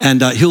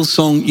 And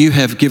Hillsong, you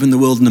have given the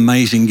world an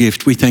amazing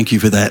gift. We thank you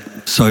for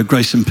that. So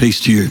grace and peace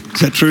to you.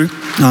 Is that true?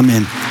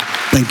 Amen.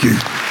 Thank you.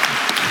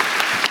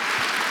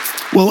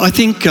 Well, I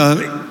think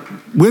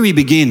where we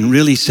begin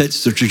really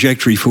sets the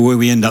trajectory for where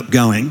we end up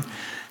going.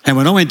 And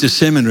when I went to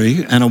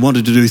seminary and I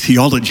wanted to do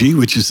theology,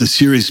 which is the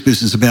serious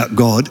business about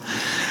God,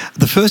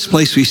 the first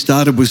place we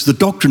started was the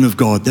doctrine of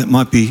God. That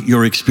might be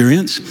your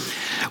experience.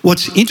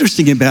 What's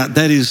interesting about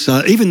that is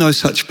even though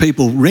such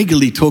people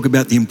regularly talk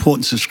about the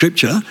importance of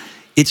Scripture,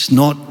 it's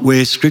not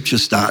where Scripture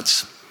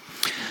starts.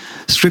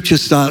 Scripture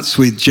starts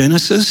with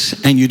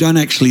Genesis, and you don't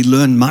actually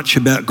learn much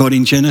about God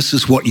in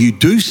Genesis. What you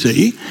do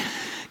see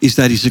is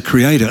that he's a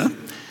creator,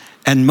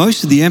 and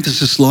most of the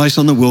emphasis lies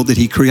on the world that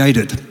he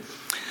created.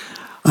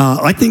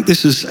 I think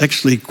this is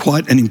actually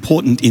quite an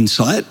important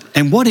insight,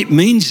 and what it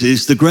means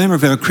is the grammar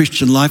of our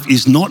Christian life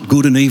is not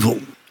good and evil.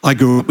 I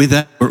grew up with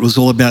that, where it was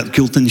all about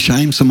guilt and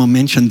shame. Someone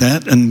mentioned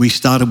that, and we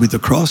started with the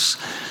cross,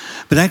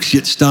 but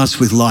actually it starts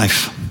with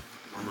life.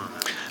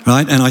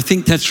 Right? And I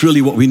think that's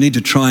really what we need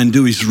to try and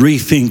do, is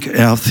rethink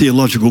our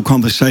theological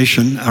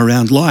conversation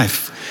around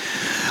life.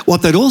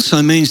 What that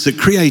also means that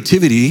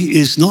creativity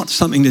is not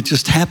something that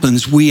just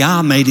happens. We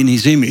are made in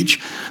his image.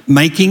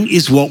 Making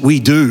is what we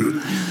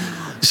do.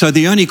 So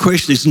the only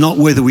question is not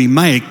whether we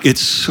make,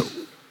 it's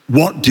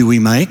what do we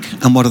make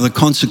and what are the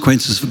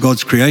consequences for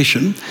God's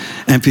creation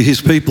and for his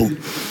people.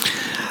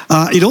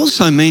 It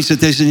also means that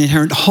there's an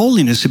inherent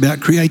holiness about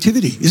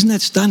creativity. Isn't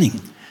that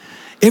stunning?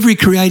 Every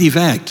creative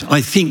act, I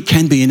think,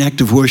 can be an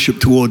act of worship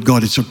toward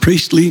God. It's a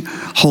priestly,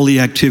 holy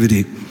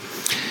activity.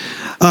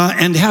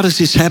 And how does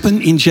this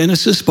happen in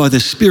Genesis? By the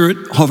Spirit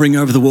hovering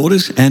over the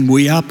waters, and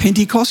we are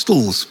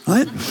Pentecostals,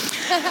 right?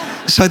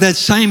 So that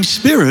same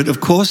Spirit,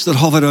 of course, that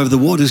hovered over the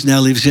waters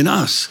now lives in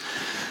us.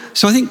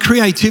 So I think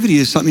creativity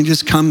is something that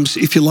just comes,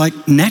 if you like,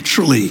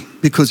 naturally,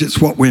 because it's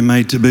what we're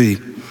made to be.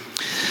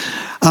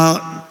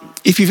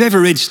 If you've ever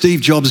read Steve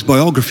Jobs'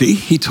 biography,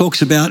 he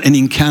talks about an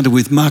encounter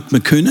with Mark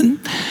McCoonan.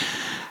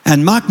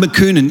 And Mark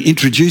McCoonan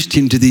introduced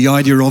him to the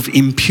idea of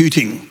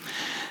imputing.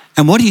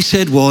 And what he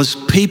said was,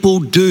 people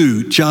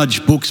do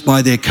judge books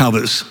by their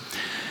covers.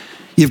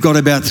 You've got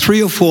about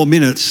 3 or 4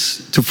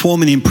 minutes to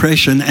form an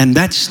impression, and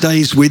that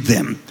stays with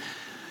them.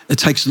 It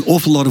takes an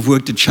awful lot of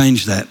work to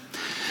change that.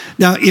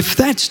 Now, if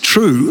that's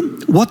true,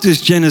 what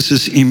does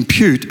Genesis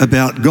impute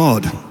about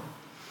God?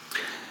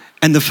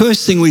 And the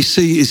first thing we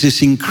see is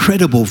this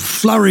incredible,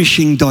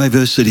 flourishing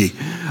diversity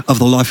of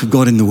the life of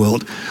God in the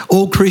world.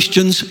 All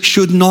Christians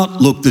should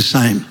not look the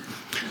same.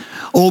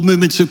 All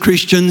movements of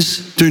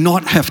Christians do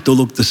not have to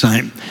look the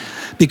same,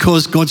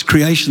 because God's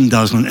creation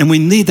doesn't. And we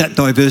need that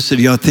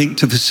diversity, I think,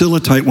 to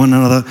facilitate one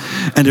another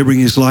and to bring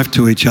his life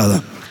to each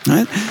other.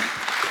 Right?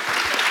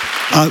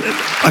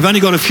 I've only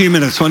got a few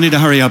minutes, so I need to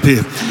hurry up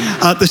here.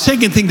 The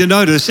second thing to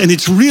notice, and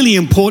it's really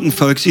important,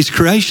 folks, is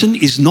creation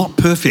is not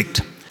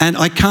perfect. And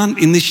I can't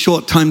in this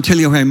short time tell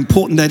you how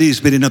important that is,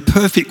 but in a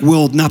perfect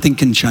world, nothing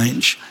can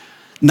change.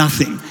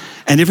 Nothing.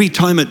 And every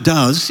time it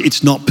does,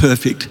 it's not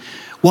perfect.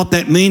 What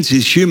that means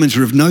is humans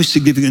are of no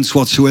significance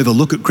whatsoever.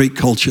 Look at Greek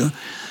culture.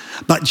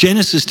 But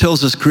Genesis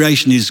tells us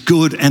creation is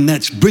good, and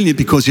that's brilliant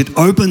because it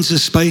opens a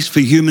space for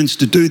humans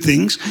to do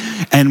things,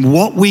 and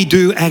what we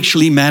do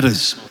actually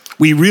matters.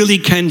 We really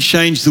can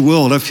change the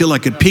world. I feel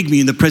like a pygmy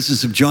in the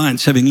presence of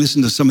giants, having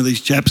listened to some of these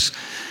chaps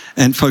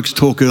and folks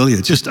talk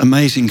earlier. Just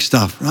amazing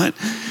stuff, right?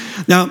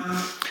 Now,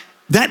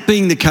 that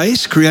being the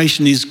case,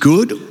 creation is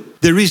good.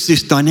 There is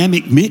this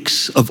dynamic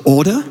mix of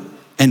order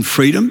and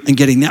freedom, and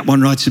getting that one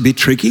right's a bit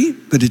tricky,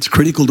 but it's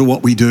critical to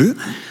what we do.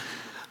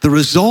 The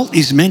result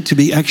is meant to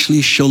be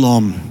actually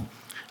shalom,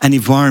 an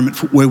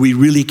environment where we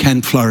really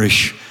can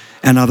flourish,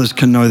 and others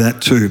can know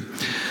that too.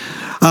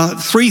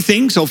 3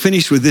 things, I'll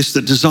finish with this,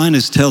 that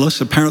designers tell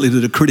us, apparently,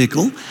 that are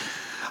critical.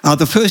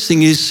 The first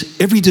thing is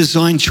every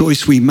design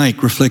choice we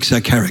make reflects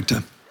our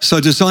character. So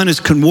designers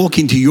can walk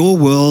into your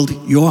world,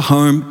 your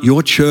home,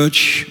 your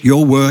church,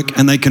 your work,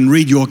 and they can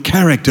read your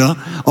character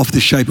off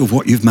the shape of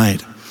what you've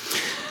made.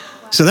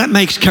 So that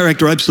makes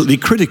character absolutely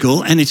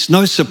critical, and it's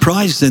no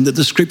surprise then that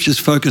the scriptures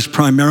focus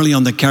primarily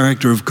on the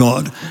character of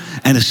God,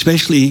 and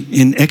especially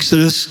in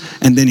Exodus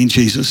and then in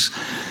Jesus.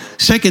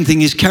 Second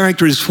thing is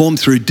character is formed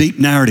through deep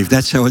narrative.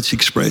 That's how it's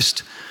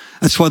expressed.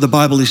 That's why the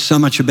Bible is so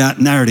much about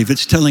narrative.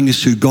 It's telling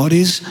us who God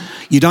is.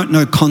 You don't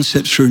know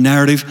concepts through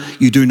narrative,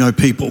 you do know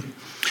people.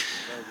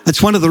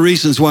 That's one of the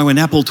reasons why when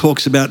Apple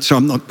talks about, so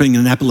I'm not being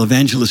an Apple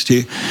evangelist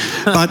here,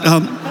 but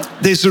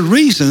there's a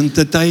reason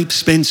that they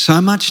spend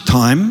so much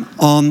time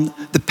on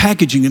the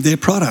packaging of their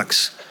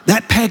products.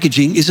 That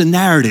packaging is a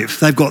narrative.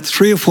 They've got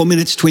 3 or 4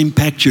 minutes to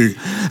impact you.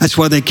 That's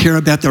why they care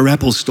about their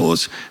Apple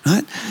stores,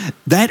 right?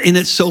 That in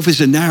itself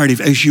is a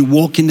narrative as you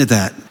walk into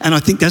that. And I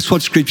think that's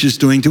what Scripture's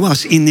doing to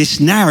us. In this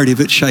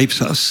narrative, it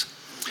shapes us.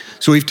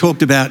 So we've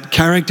talked about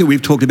character,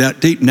 we've talked about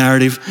deep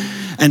narrative,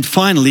 and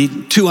finally,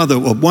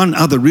 one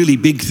other really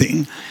big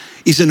thing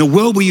is in a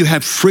world where you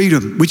have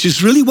freedom, which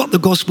is really what the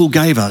gospel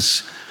gave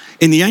us.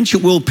 In the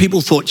ancient world,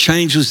 people thought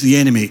change was the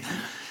enemy.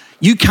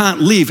 You can't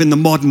live in the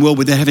modern world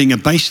without having a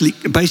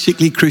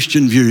basically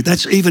Christian view.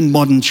 That's even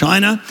modern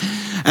China.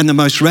 And the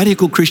most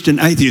radical Christian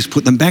atheists,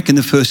 put them back in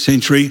the 1st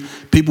century,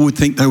 people would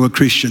think they were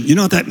Christian. You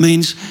know what that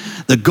means?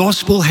 The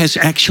gospel has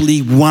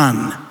actually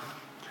won.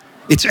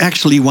 It's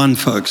actually won,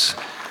 folks.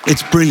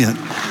 It's brilliant.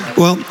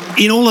 Well,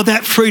 in all of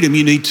that freedom,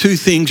 you need 2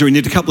 things, or you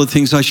need a couple of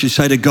things, I should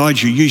say, to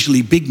guide you.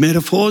 Usually big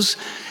metaphors,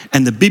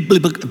 and the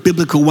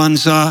biblical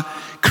ones are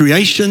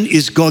creation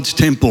is God's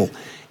temple.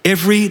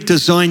 Every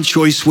design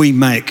choice we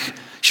make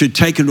should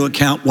take into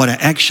account what our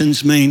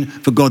actions mean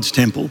for God's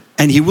temple.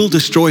 And he will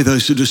destroy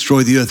those who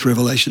destroy the earth,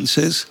 Revelation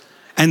says.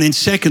 And then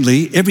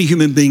secondly, every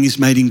human being is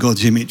made in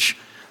God's image.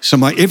 So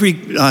my every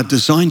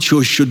design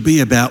choice should be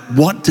about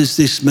what does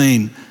this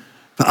mean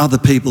for other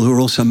people who are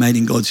also made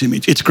in God's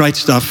image. It's great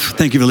stuff.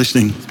 Thank you for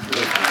listening.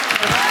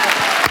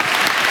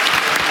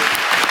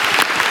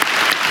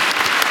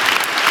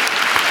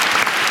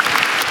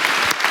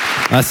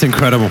 That's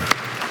incredible.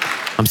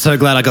 I'm so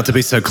glad I got to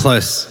be so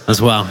close as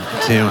well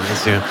to you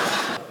as you.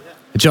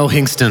 Joel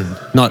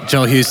Hingston, not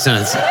Joel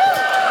Houston.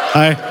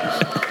 Hi.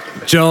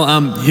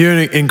 Joel, you're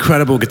an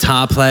incredible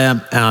guitar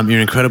player, you're an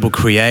incredible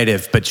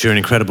creative, but you're an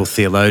incredible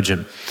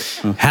theologian.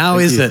 How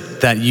is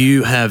it that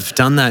you have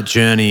done that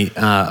journey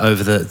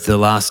over the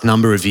last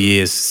number of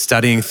years,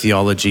 studying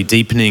theology,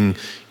 deepening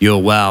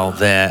your well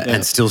there,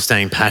 and still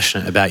staying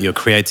passionate about your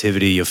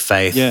creativity, your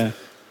faith,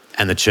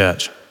 and the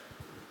church?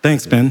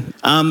 Thanks, Ben.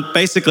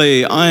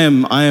 Basically, I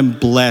am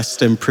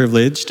blessed and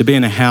privileged to be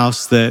in a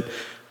house that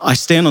I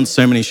stand on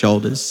so many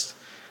shoulders.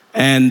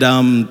 And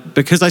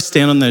because I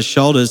stand on those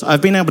shoulders,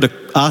 I've been able to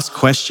ask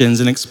questions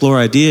and explore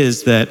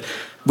ideas that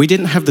we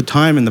didn't have the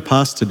time in the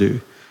past to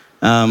do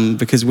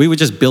because we were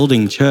just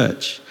building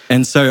church.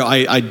 And so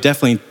I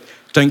definitely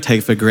don't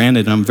take it for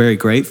granted, and I'm very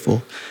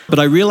grateful. But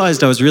I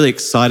realized I was really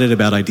excited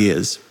about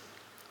ideas.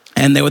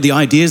 And they were the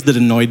ideas that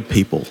annoyed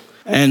people.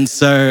 And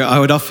so I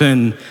would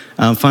often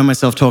find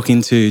myself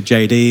talking to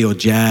JD or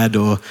Jad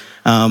or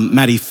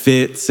Matty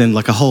Fitz and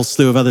like a whole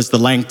slew of others, the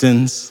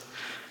Langtons.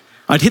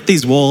 I'd hit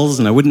these walls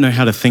and I wouldn't know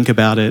how to think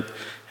about it.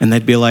 And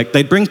they'd be like,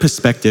 they'd bring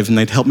perspective and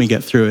they'd help me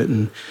get through it.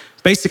 And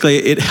basically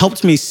it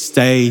helped me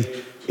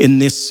stay in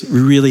this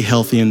really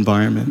healthy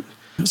environment.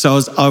 So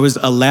I was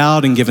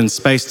allowed and given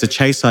space to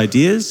chase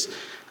ideas.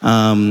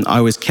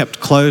 I was kept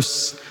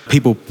close.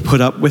 People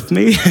put up with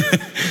me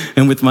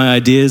and with my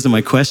ideas and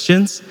my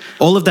questions.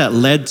 All of that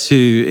led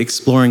to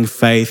exploring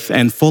faith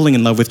and falling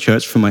in love with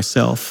church for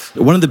myself.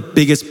 One of the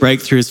biggest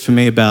breakthroughs for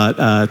me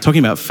about talking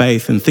about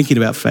faith and thinking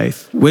about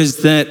faith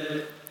was that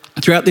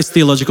throughout this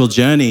theological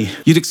journey,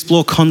 you'd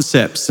explore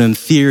concepts and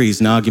theories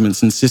and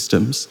arguments and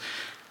systems.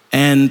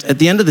 And at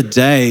the end of the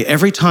day,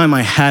 every time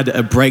I had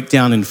a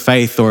breakdown in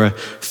faith or a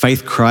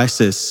faith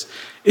crisis,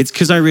 it's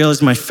because I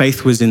realized my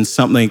faith was in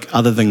something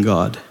other than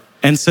God.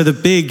 And so the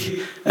big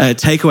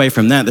takeaway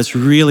from that's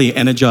really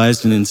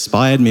energized and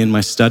inspired me in my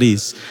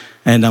studies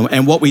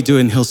and what we do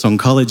in Hillsong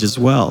College as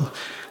well,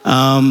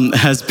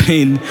 has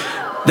been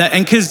that,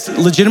 and because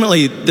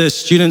legitimately the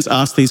students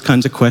ask these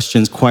kinds of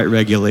questions quite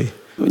regularly.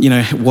 You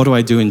know, what do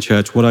I do in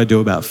church? What do I do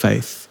about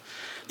faith?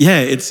 Yeah,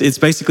 it's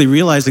basically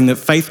realizing that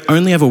faith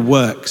only ever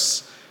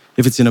works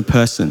if it's in a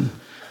person.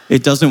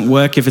 It doesn't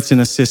work if it's in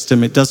a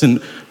system. It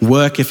doesn't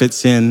work if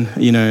it's in,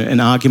 you know, an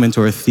argument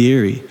or a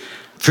theory.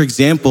 For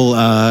example,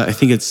 I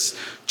think it's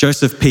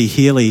Joseph P.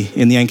 Healy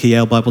in the Anchor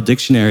Yale Bible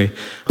Dictionary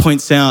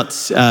points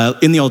out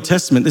in the Old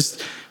Testament, there's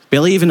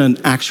barely even an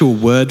actual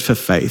word for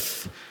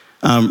faith.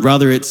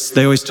 Rather,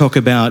 they always talk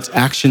about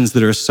actions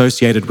that are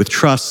associated with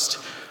trust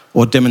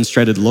or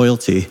demonstrated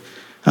loyalty,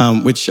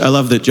 which I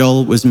love that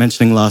Joel was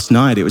mentioning last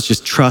night. It was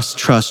just trust,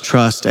 trust,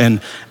 trust, and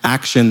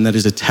action that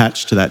is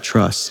attached to that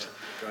trust.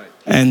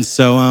 And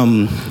so,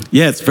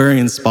 yeah, it's very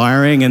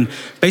inspiring. And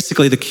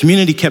basically, the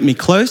community kept me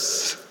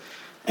close,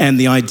 and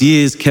the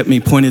ideas kept me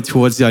pointed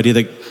towards the idea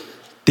that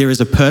there is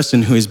a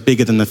person who is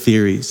bigger than the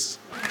theories.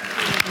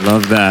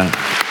 Love that.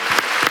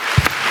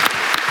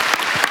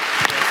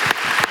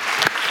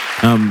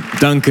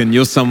 Duncan,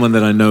 you're someone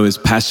that I know is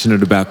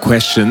passionate about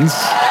questions.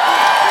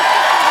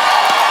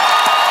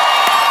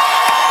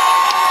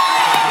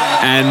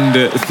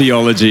 And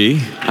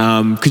theology.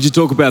 Could you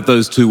talk about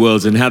those two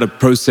worlds and how to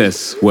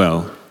process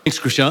well? Thanks,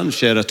 Krishan.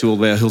 Shout out to all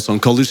of our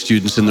Hillsong College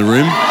students in the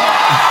room.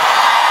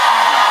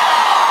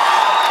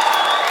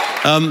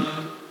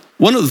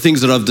 One of the things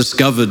that I've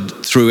discovered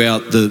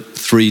throughout the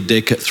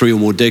three or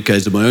more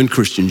decades of my own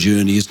Christian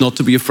journey is not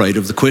to be afraid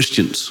of the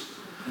questions.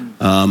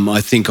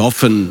 I think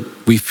often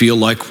we feel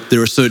like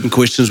there are certain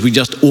questions we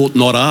just ought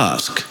not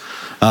ask.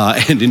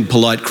 And in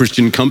polite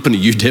Christian company,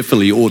 you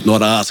definitely ought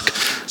not ask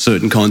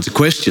certain kinds of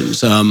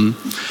questions.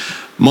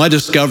 My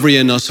discovery,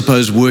 and I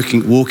suppose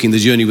walking the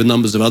journey with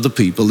numbers of other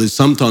people, is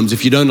sometimes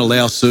if you don't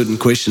allow certain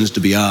questions to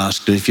be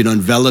asked, and if you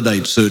don't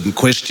validate certain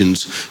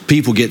questions,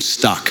 people get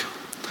stuck.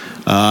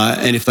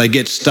 And if they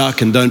get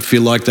stuck and don't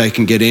feel like they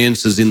can get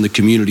answers in the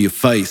community of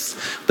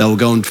faith, they'll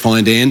go and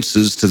find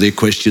answers to their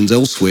questions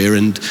elsewhere.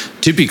 And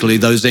typically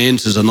those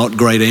answers are not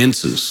great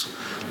answers.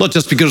 Not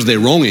just because they're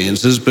wrong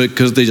answers, but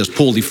because they're just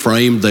poorly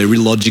framed, they're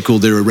illogical,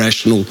 they're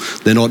irrational,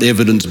 they're not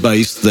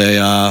evidence-based, they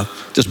are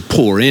just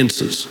poor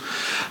answers.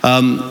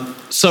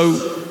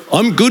 So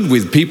I'm good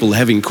with people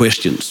having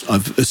questions.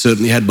 I've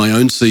certainly had my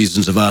own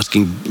seasons of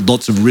asking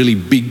lots of really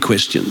big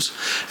questions.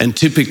 And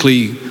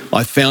typically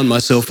I found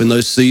myself in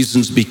those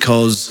seasons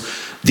because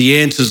the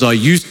answers I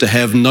used to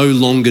have no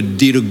longer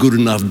did a good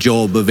enough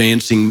job of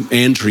answering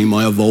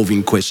my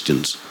evolving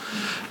questions.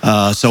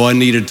 So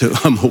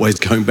I'm always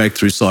going back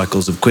through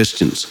cycles of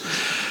questions.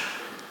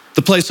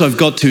 The place I've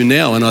got to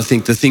now, and I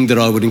think the thing that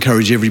I would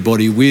encourage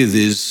everybody with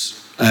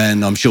is,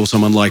 and I'm sure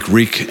someone like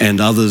Rick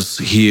and others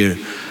here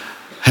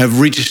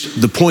have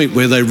reached the point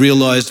where they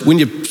realise when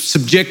you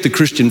subject the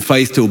Christian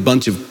faith to a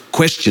bunch of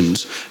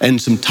questions and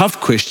some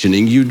tough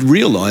questioning, you'd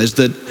realise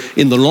that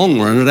in the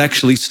long run it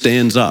actually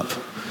stands up.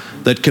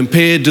 That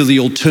compared to the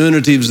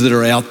alternatives that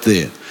are out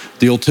there,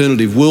 the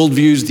alternative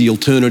worldviews, the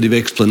alternative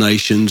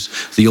explanations,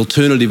 the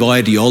alternative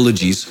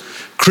ideologies,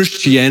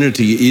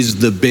 Christianity is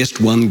the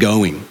best one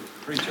going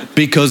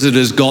because it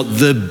has got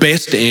the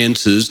best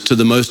answers to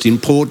the most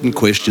important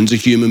questions a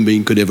human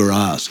being could ever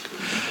ask.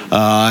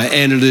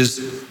 And it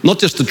is not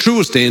just the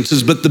truest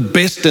answers, but the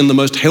best and the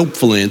most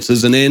helpful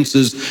answers, and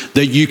answers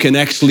that you can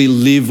actually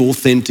live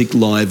authentic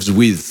lives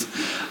with.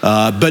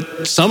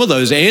 But some of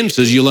those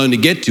answers you'll only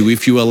get to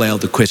if you allow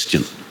the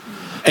question.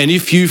 And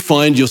if you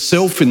find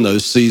yourself in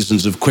those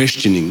seasons of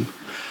questioning,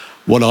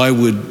 what I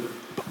would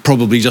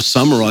probably just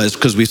summarise,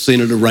 because we've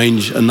seen it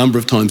arranged a number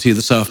of times here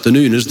this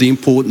afternoon, is the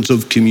importance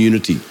of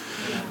community.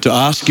 To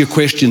ask your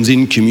questions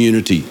in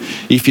community.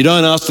 If you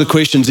don't ask the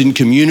questions in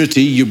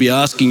community, you'll be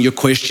asking your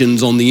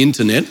questions on the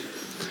internet,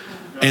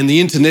 and the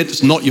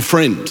internet's not your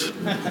friend.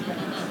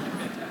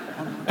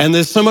 And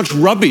there's so much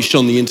rubbish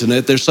on the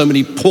internet, there's so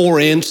many poor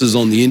answers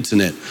on the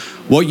internet.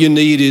 What you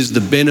need is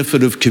the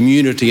benefit of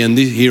community, and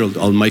here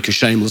I'll make a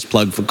shameless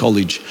plug for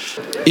college,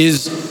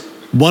 is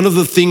one of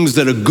the things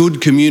that a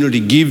good community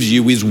gives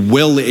you is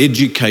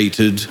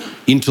well-educated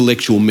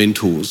intellectual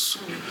mentors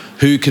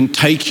who can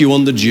take you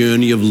on the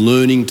journey of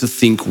learning to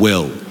think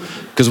well.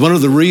 Because one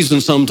of the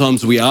reasons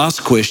sometimes we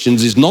ask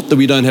questions is not that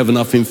we don't have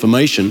enough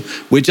information,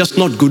 we're just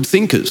not good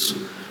thinkers.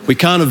 We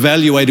can't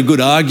evaluate a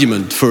good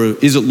argument for,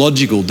 is it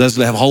logical? Does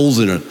it have holes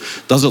in it?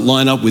 Does it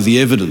line up with the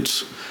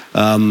evidence?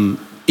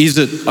 Is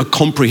it a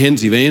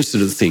comprehensive answer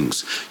to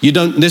things? You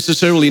don't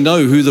necessarily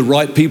know who the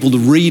right people to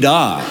read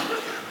are.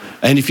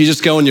 And if you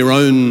just go on your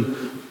own,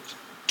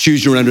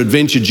 choose your own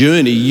adventure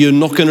journey, you're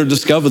not going to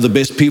discover the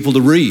best people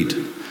to read.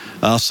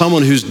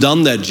 Someone who's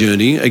done that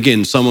journey,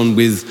 again, someone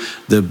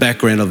with the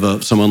background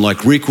of someone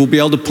like Rick will be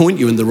able to point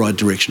you in the right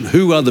direction.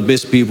 Who are the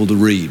best people to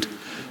read?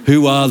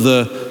 Who are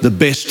the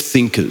best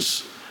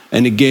thinkers?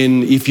 And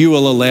again, if you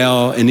will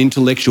allow an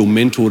intellectual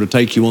mentor to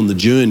take you on the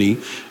journey,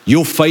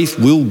 your faith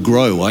will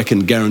grow, I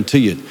can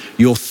guarantee it.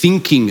 Your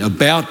thinking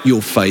about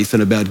your faith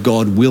and about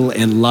God will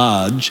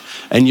enlarge,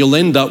 and you'll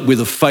end up with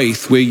a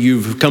faith where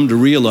you've come to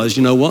realise,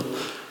 you know what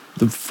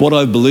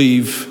I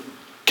believe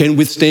can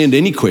withstand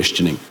any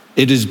questioning.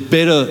 It is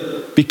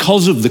better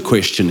because of the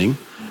questioning,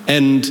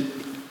 and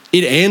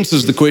it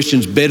answers the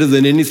questions better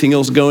than anything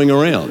else going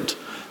around.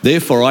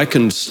 Therefore, I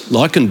can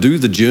do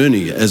the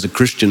journey as a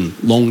Christian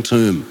long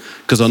term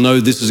because I know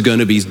this is going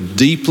to be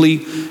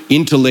deeply,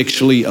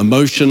 intellectually,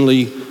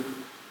 emotionally,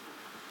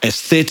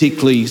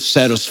 aesthetically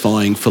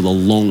satisfying for the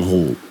long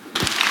haul.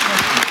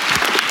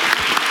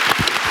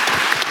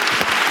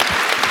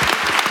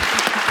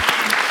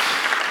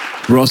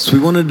 Ross, we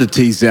wanted to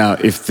tease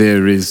out if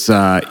there is,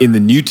 in the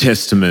New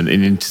Testament,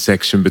 an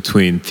intersection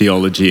between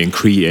theology and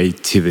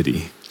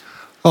creativity.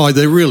 Oh,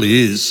 there really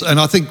is. And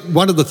I think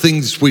one of the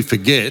things we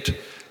forget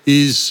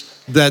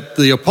is that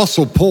the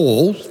Apostle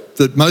Paul,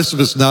 that most of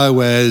us know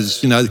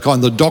as, kind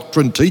of the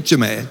doctrine teacher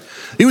man,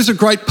 he was a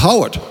great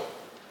poet,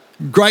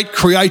 great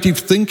creative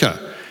thinker.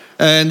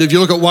 And if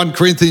you look at 1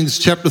 Corinthians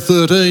chapter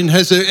 13,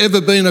 has there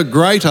ever been a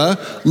greater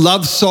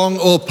love song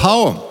or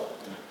poem?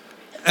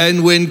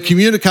 And when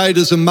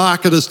communicators and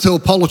marketers tell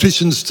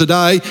politicians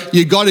today,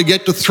 you've got to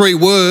get to 3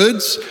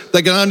 words,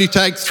 they can only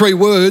take 3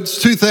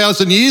 words.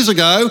 2,000 years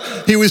ago,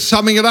 he was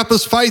summing it up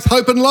as faith,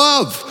 hope and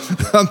love.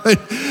 I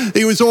mean,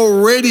 he was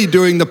already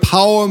doing the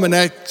poem and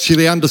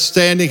actually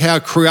understanding how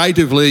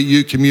creatively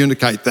you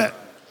communicate that.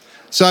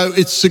 So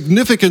it's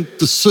significant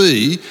to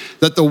see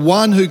that the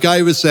one who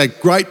gave us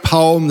that great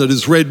poem that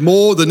is read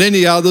more than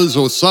any others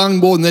or sung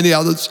more than any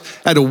others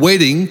at a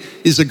wedding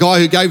is the guy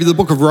who gave you the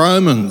book of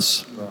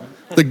Romans.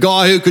 The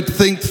guy who could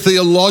think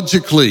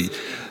theologically.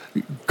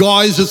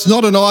 Guys, it's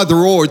not an either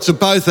or, it's a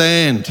both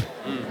and.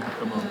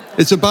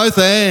 It's a both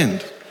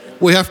and.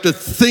 We have to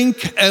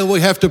think and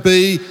we have to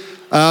be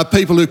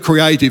people who are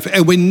creative.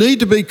 And we need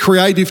to be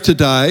creative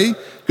today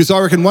because I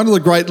reckon one of the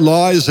great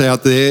lies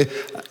out there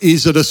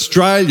is that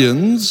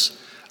Australians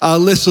are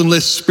less and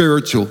less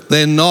spiritual.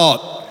 They're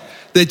not.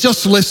 They're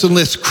just less and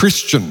less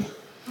Christian.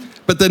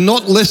 But they're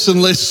not less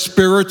and less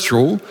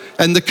spiritual.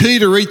 And the key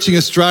to reaching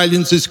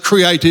Australians is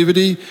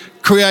creativity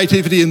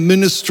in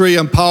ministry,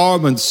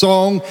 empowerment,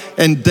 song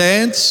and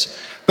dance.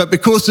 But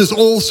because there's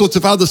all sorts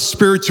of other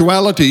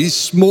spiritualities,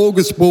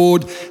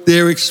 smorgasbord,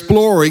 they're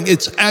exploring,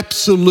 it's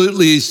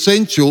absolutely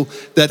essential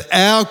that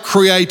our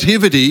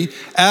creativity,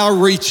 our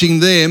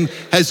reaching them,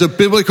 has a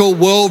biblical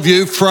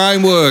worldview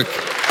framework.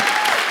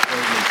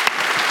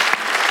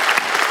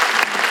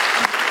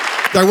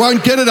 They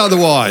won't get it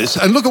otherwise.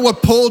 And look at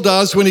what Paul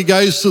does when he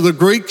goes to the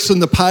Greeks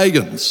and the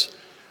pagans.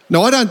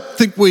 Now, I don't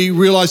think we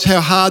realise how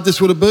hard this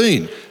would have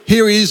been.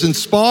 Here he is,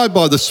 inspired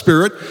by the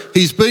Spirit.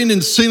 He's been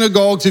in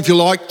synagogues, if you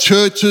like,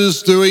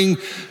 churches, doing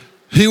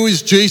who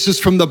is Jesus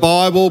from the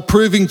Bible,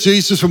 proving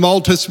Jesus from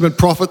Old Testament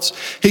prophets.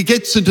 He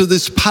gets into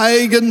this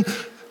pagan,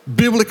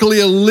 biblically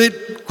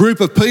elite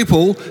group of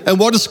people, and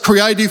what does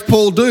creative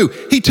Paul do?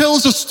 He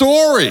tells a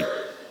story.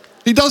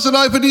 He doesn't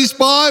open his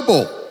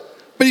Bible,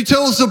 but he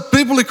tells a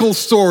biblical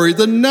story,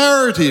 the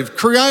narrative,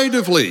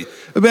 creatively,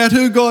 about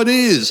who God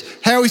is,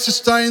 how he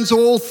sustains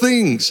all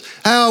things,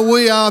 how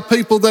we are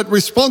people that are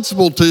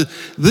responsible to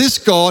this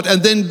God.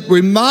 And then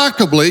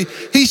remarkably,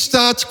 he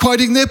starts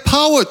quoting their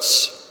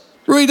poets.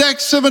 Read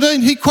Acts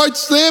 17, he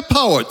quotes their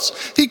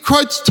poets. He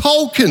quotes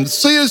Tolkien,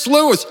 C.S.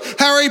 Lewis,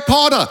 Harry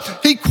Potter.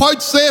 He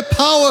quotes their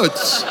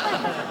poets.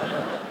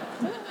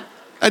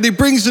 And he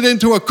brings it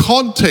into a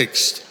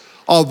context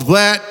of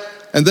that.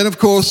 And then, of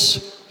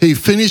course, he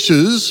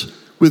finishes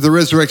with the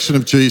resurrection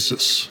of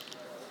Jesus.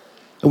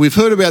 And we've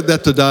heard about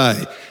that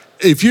today.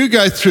 If you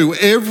go through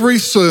every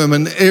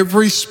sermon,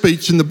 every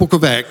speech in the book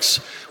of Acts,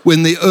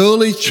 when the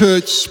early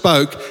church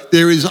spoke,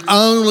 there is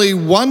only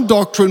one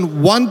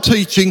doctrine, one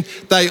teaching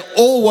they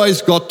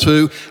always got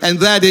to, and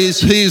that is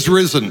he is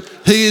risen,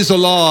 he is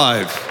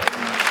alive.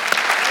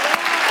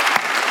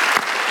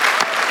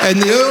 And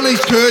the early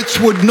church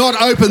would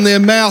not open their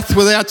mouth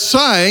without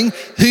saying,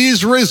 he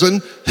is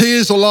risen, he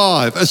is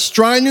alive.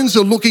 Australians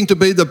are looking to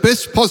be the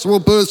best possible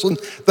person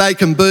they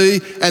can be,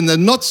 and they're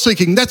not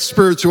seeking that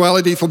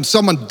spirituality from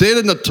someone dead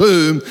in a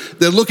tomb.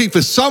 They're looking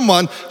for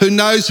someone who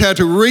knows how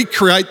to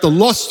recreate the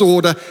lost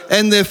order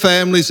and their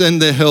families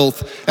and their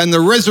health. And the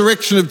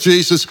resurrection of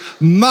Jesus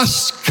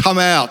must come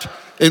out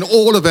in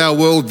all of our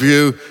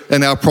worldview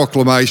and our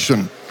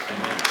proclamation.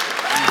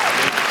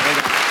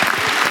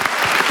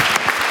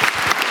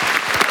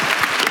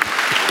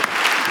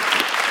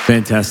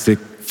 Fantastic.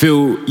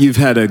 Phil, you've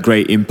had a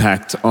great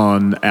impact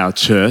on our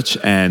church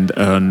and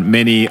on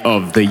many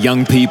of the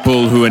young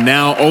people who are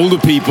now older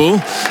people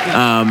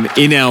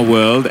in our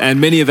world, and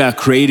many of our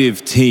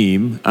creative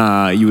team.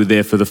 You were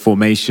there for the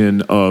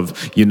formation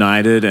of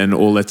United and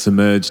all that's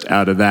emerged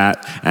out of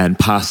that, and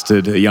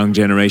pastored a young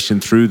generation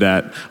through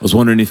that. I was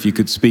wondering if you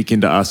could speak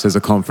into us as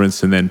a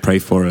conference and then pray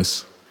for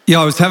us.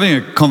 Yeah, I was having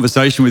a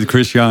conversation with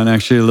Christian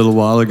actually a little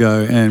while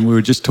ago, and we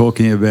were just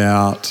talking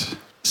about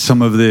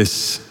some of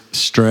this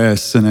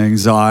stress and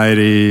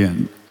anxiety,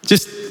 and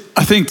just,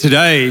 I think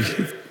today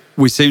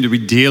we seem to be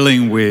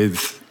dealing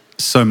with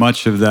so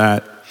much of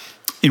that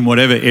in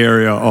whatever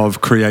area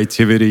of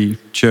creativity,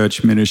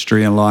 church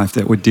ministry and life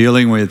that we're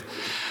dealing with.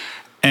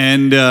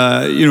 And,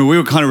 we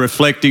were kind of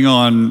reflecting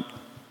on,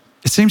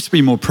 it seems to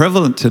be more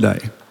prevalent today.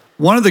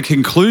 one of the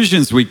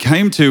conclusions we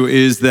came to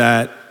is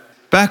that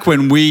back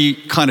when we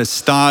kind of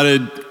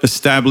started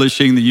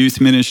establishing the youth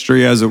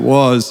ministry as it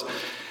was,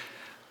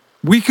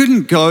 we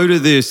couldn't go to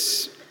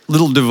this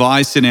little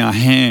device in our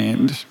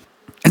hand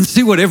and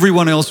see what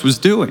everyone else was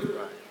doing.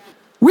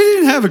 We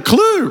didn't have a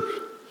clue.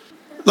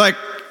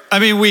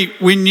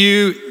 We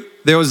knew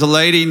there was a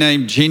lady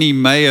named Jeannie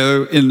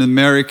Mayo in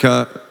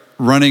America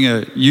running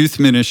a youth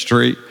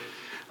ministry,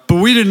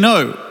 but we didn't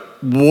know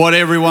what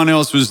everyone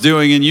else was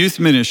doing in youth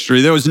ministry.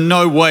 There was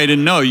no way to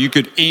know. You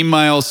could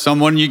email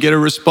someone, you get a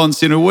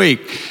response in a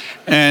week.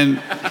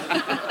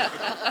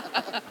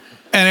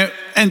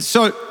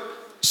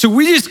 So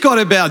we just got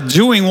about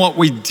doing what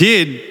we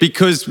did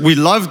because we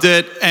loved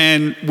it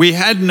and we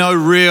had no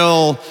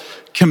real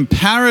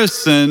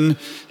comparison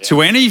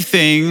to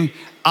anything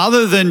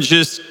other than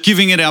just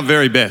giving it our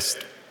very best.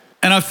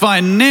 And I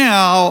find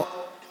now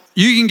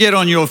you can get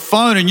on your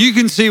phone and you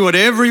can see what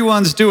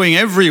everyone's doing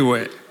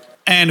everywhere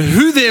and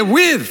who they're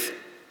with.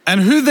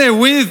 And who they're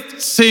with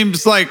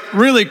seems like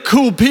really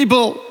cool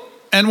people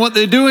and what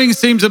they're doing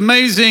seems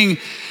amazing.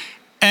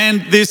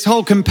 And this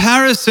whole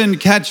comparison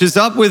catches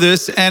up with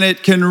us and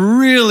it can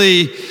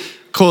really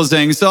cause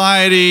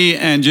anxiety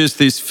and just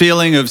this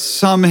feeling of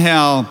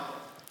somehow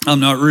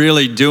I'm not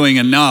really doing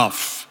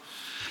enough.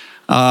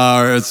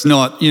 It's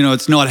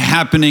not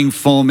happening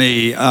for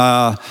me.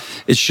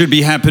 It should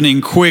be happening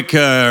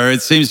quicker.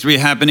 It seems to be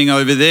happening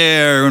over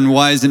there. And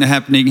why isn't it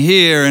happening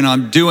here? And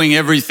I'm doing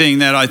everything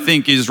that I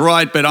think is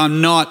right, but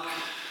I'm not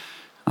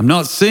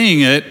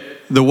seeing it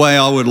the way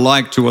I would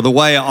like to, or the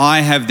way I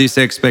have this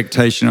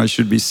expectation I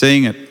should be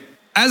seeing it.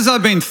 As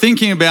I've been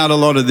thinking about a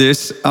lot of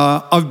this,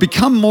 I've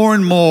become more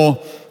and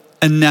more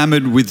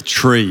enamored with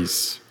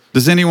trees.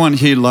 Does anyone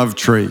here love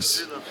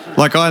trees?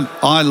 Like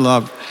I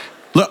love.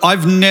 Look,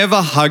 I've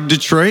never hugged a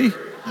tree,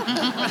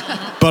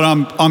 but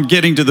I'm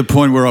getting to the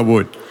point where I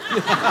would.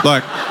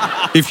 Like,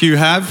 if you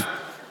have,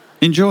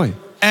 enjoy.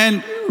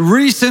 And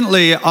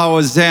recently I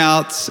was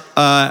out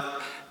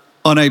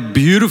on a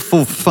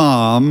beautiful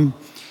farm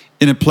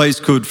in a place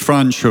called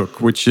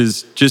Franschhoek, which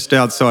is just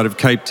outside of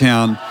Cape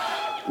Town,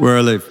 where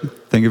I live.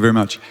 Thank you very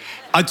much.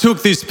 I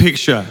took this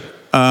picture.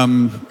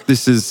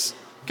 This is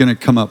going to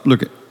come up.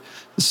 Look,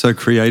 it's so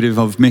creative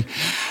of me.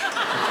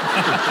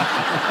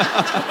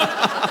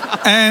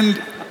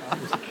 And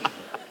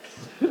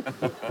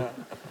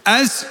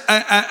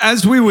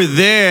as we were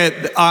there,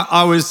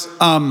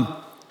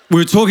 we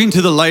were talking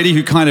to the lady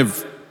who kind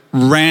of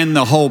ran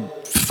the whole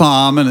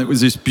farm, and it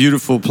was this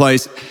beautiful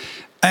place.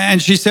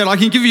 And she said, I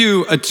can give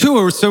you a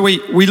tour. So we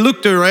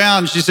looked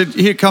around. She said,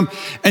 here, come.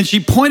 And she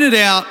pointed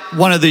out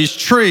one of these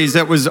trees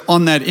that was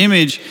on that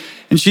image.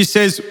 And she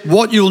says,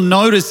 what you'll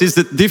notice is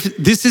that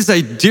this is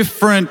a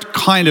different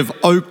kind of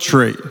oak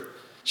tree.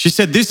 She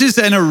said, this is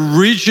an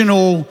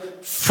original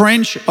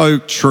French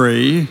oak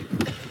tree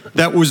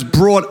that was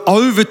brought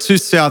over to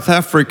South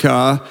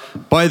Africa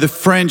by the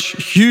French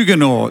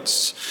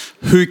Huguenots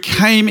who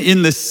came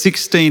in the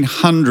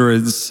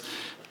 1600s.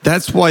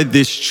 That's why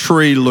this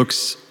tree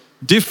looks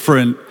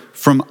different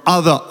from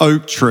other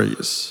oak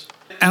trees.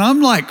 And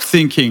I'm like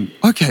thinking,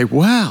 okay,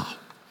 wow,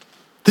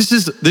 this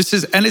is,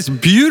 and it's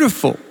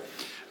beautiful,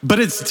 but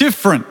it's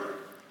different.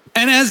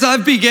 And as I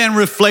began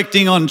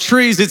reflecting on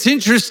trees, it's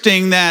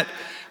interesting that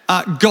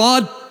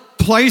God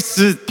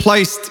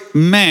placed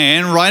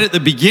man right at the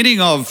beginning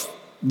of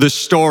the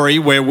story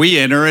where we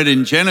enter it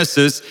in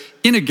Genesis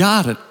in a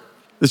garden.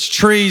 There's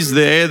trees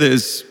there,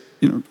 there's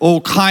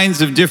all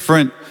kinds of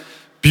different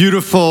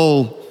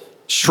beautiful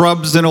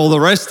shrubs and all the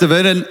rest of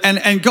it.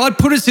 And God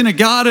put us in a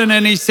garden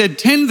and he said,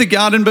 tend the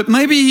garden, but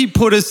maybe he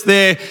put us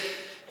there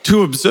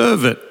to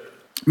observe it.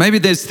 Maybe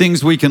there's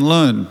things we can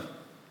learn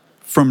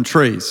from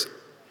trees.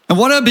 And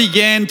what I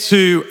began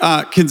to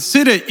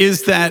consider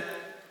is that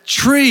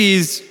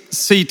trees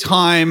see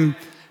time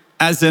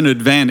as an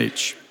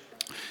advantage.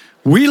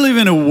 We live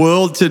in a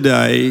world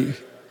today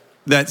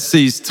that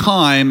sees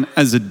time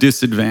as a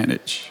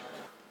disadvantage.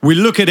 We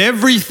look at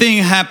everything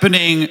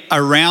happening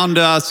around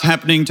us,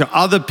 happening to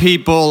other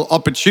people,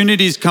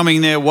 opportunities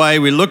coming their way.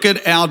 We look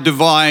at our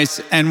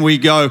device and we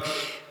go,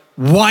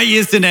 why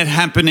isn't it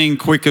happening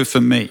quicker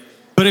for me?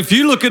 But if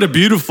you look at a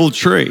beautiful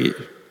tree,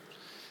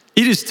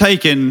 it has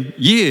taken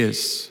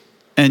years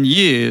and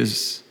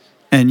years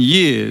and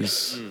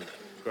years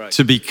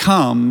to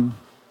become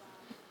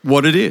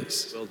what it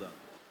is. Well done.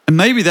 And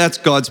maybe that's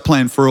God's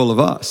plan for all of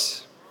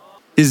us,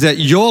 is that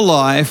your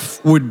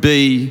life would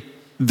be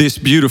this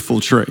beautiful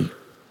tree.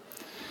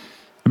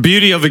 The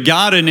beauty of a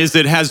garden is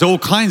it has all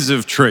kinds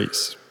of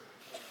trees.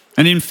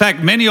 And in fact,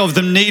 many of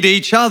them need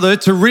each other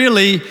to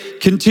really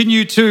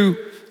continue to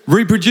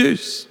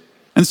reproduce.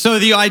 And so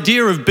the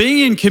idea of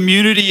being in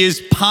community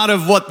is part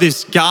of what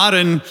this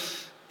garden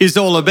is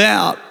all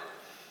about.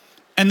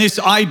 And this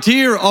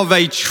idea of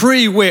a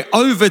tree where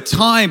over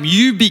time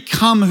you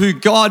become who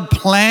God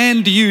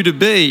planned you to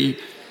be.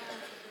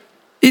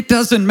 It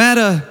doesn't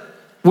matter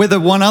whether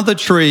one other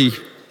tree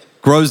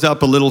grows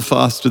up a little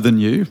faster than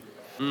you.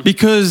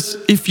 Because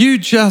if you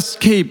just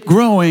keep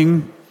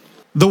growing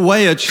the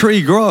way a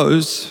tree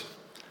grows,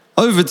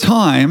 over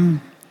time,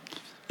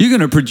 you're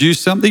going to produce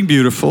something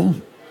beautiful,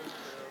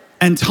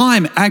 and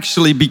time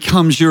actually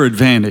becomes your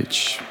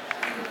advantage.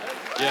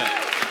 Yeah,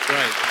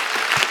 great.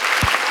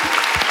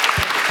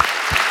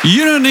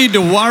 You don't need to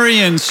worry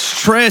and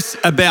stress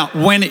about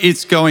when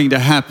it's going to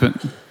happen.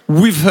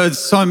 We've heard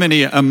so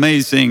many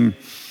amazing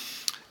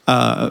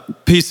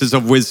pieces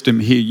of wisdom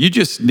here. You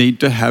just need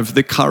to have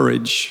the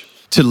courage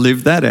to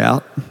live that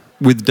out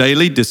with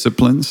daily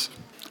disciplines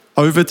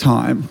over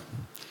time.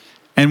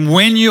 And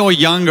when you're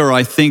younger,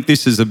 I think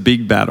this is a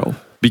big battle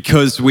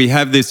because we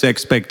have this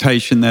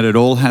expectation that it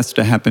all has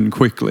to happen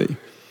quickly.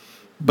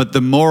 But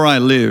the more I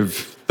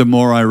live, the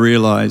more I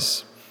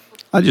realize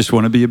I just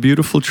want to be a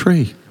beautiful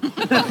tree.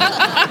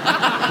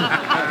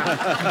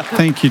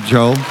 Thank you,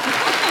 Joel.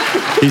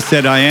 He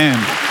said I am.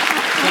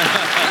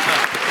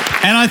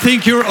 And I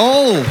think you're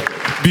all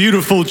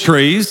beautiful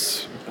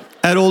trees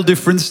at all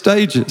different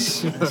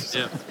stages,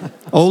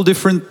 all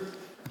different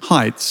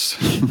heights.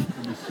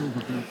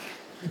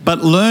 But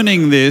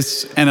learning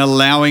this and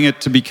allowing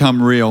it to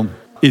become real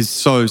is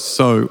so,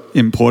 so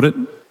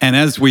important. And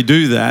as we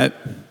do that,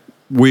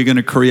 we're going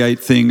to create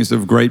things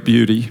of great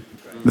beauty.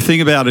 The thing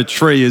about a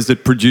tree is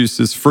it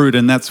produces fruit,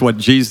 and that's what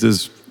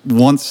Jesus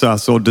wants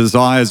us or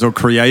desires or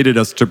created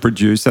us to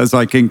produce. As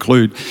I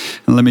conclude,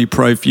 and let me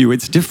pray for you,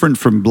 it's different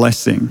from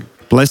blessing.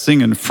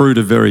 Blessing and fruit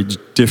are very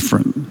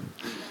different.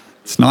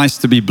 It's nice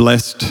to be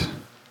blessed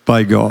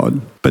by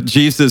God, but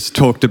Jesus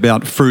talked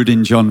about fruit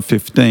in John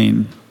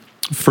 15,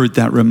 fruit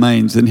that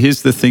remains. And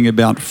here's the thing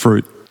about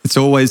fruit. It's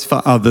always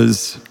for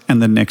others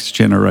and the next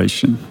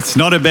generation. It's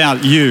not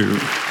about you.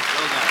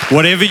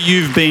 Whatever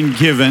you've been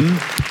given,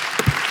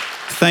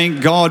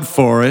 thank God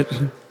for it,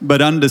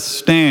 but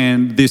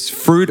understand this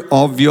fruit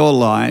of your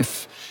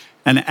life.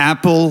 An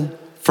apple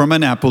from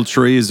an apple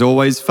tree is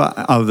always for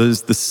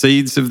others. The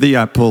seeds of the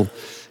apple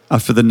are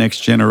for the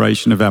next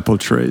generation of apple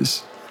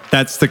trees.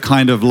 That's the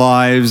kind of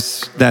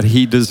lives that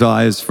He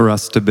desires for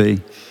us to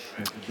be.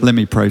 Let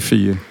me pray for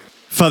you.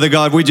 Father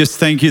God, we just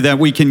thank you that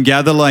we can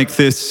gather like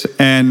this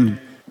and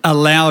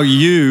allow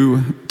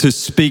you to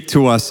speak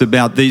to us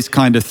about these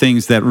kind of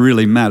things that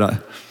really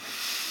matter.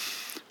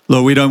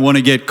 Lord, we don't want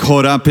to get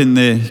caught up in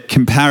the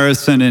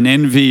comparison and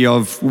envy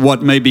of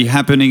what may be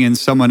happening in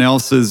someone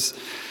else's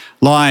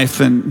life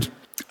and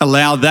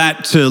allow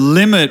that to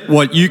limit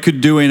what you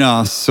could do in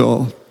us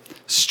or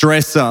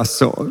stress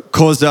us or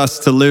cause us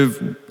to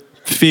live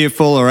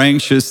fearful or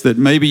anxious that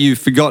maybe you've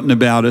forgotten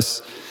about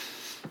us.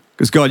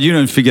 Because God, you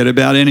don't forget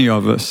about any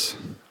of us.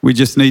 We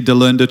just need to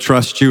learn to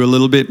trust you a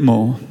little bit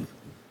more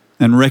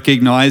and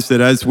recognize that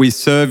as we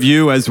serve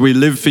you, as we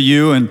live for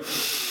you, and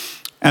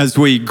as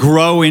we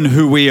grow in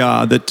who we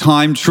are, that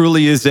time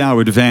truly is our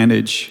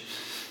advantage.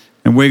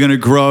 And we're going to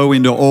grow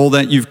into all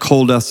that you've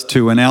called us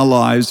to, and our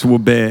lives will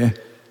bear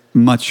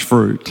much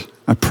fruit.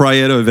 I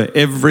pray it over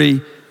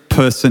every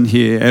person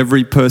here,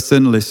 every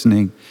person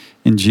listening.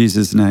 In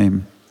Jesus'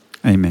 name,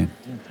 amen.